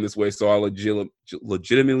were going this way, so I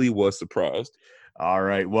legitimately was surprised. All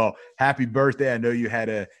right. Well, happy birthday. I know you had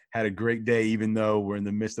a great day, even though we're in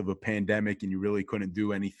the midst of a pandemic and you really couldn't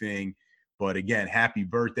do anything. But again, happy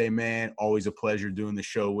birthday, man. Always a pleasure doing the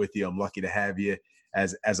show with you. I'm lucky to have you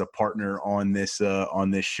as a partner on this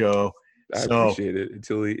show. I appreciate it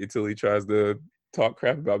until he tries to talk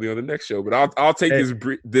crap about me on the next show. But I'll take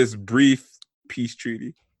this brief peace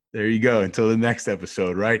treaty. There you go. Until the next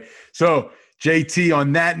episode, right? So, JT,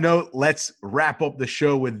 on that note, let's wrap up the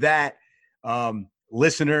show with that.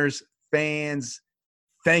 Listeners, fans,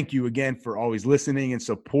 thank you again for always listening and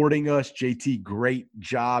supporting us. JT, great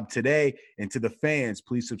job today. And to the fans,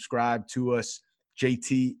 please subscribe to us,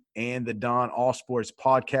 JT and the Don All Sports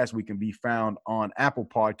Podcast. We can be found on Apple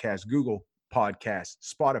Podcasts, Google Podcasts,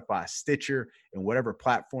 Spotify, Stitcher, and whatever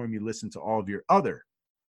platform you listen to all of your other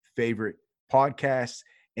favorite podcasts.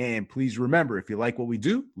 And please remember, if you like what we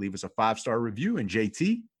do, leave us a 5-star review. And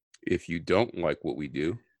JT, if you don't like what we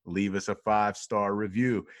do, leave us a 5-star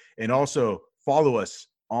review. And also follow us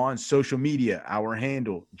on social media. Our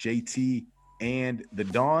handle, JT and the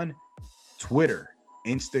Don, Twitter,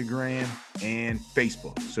 Instagram, and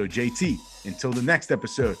Facebook. So JT, until the next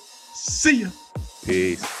episode, see ya.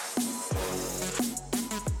 Peace.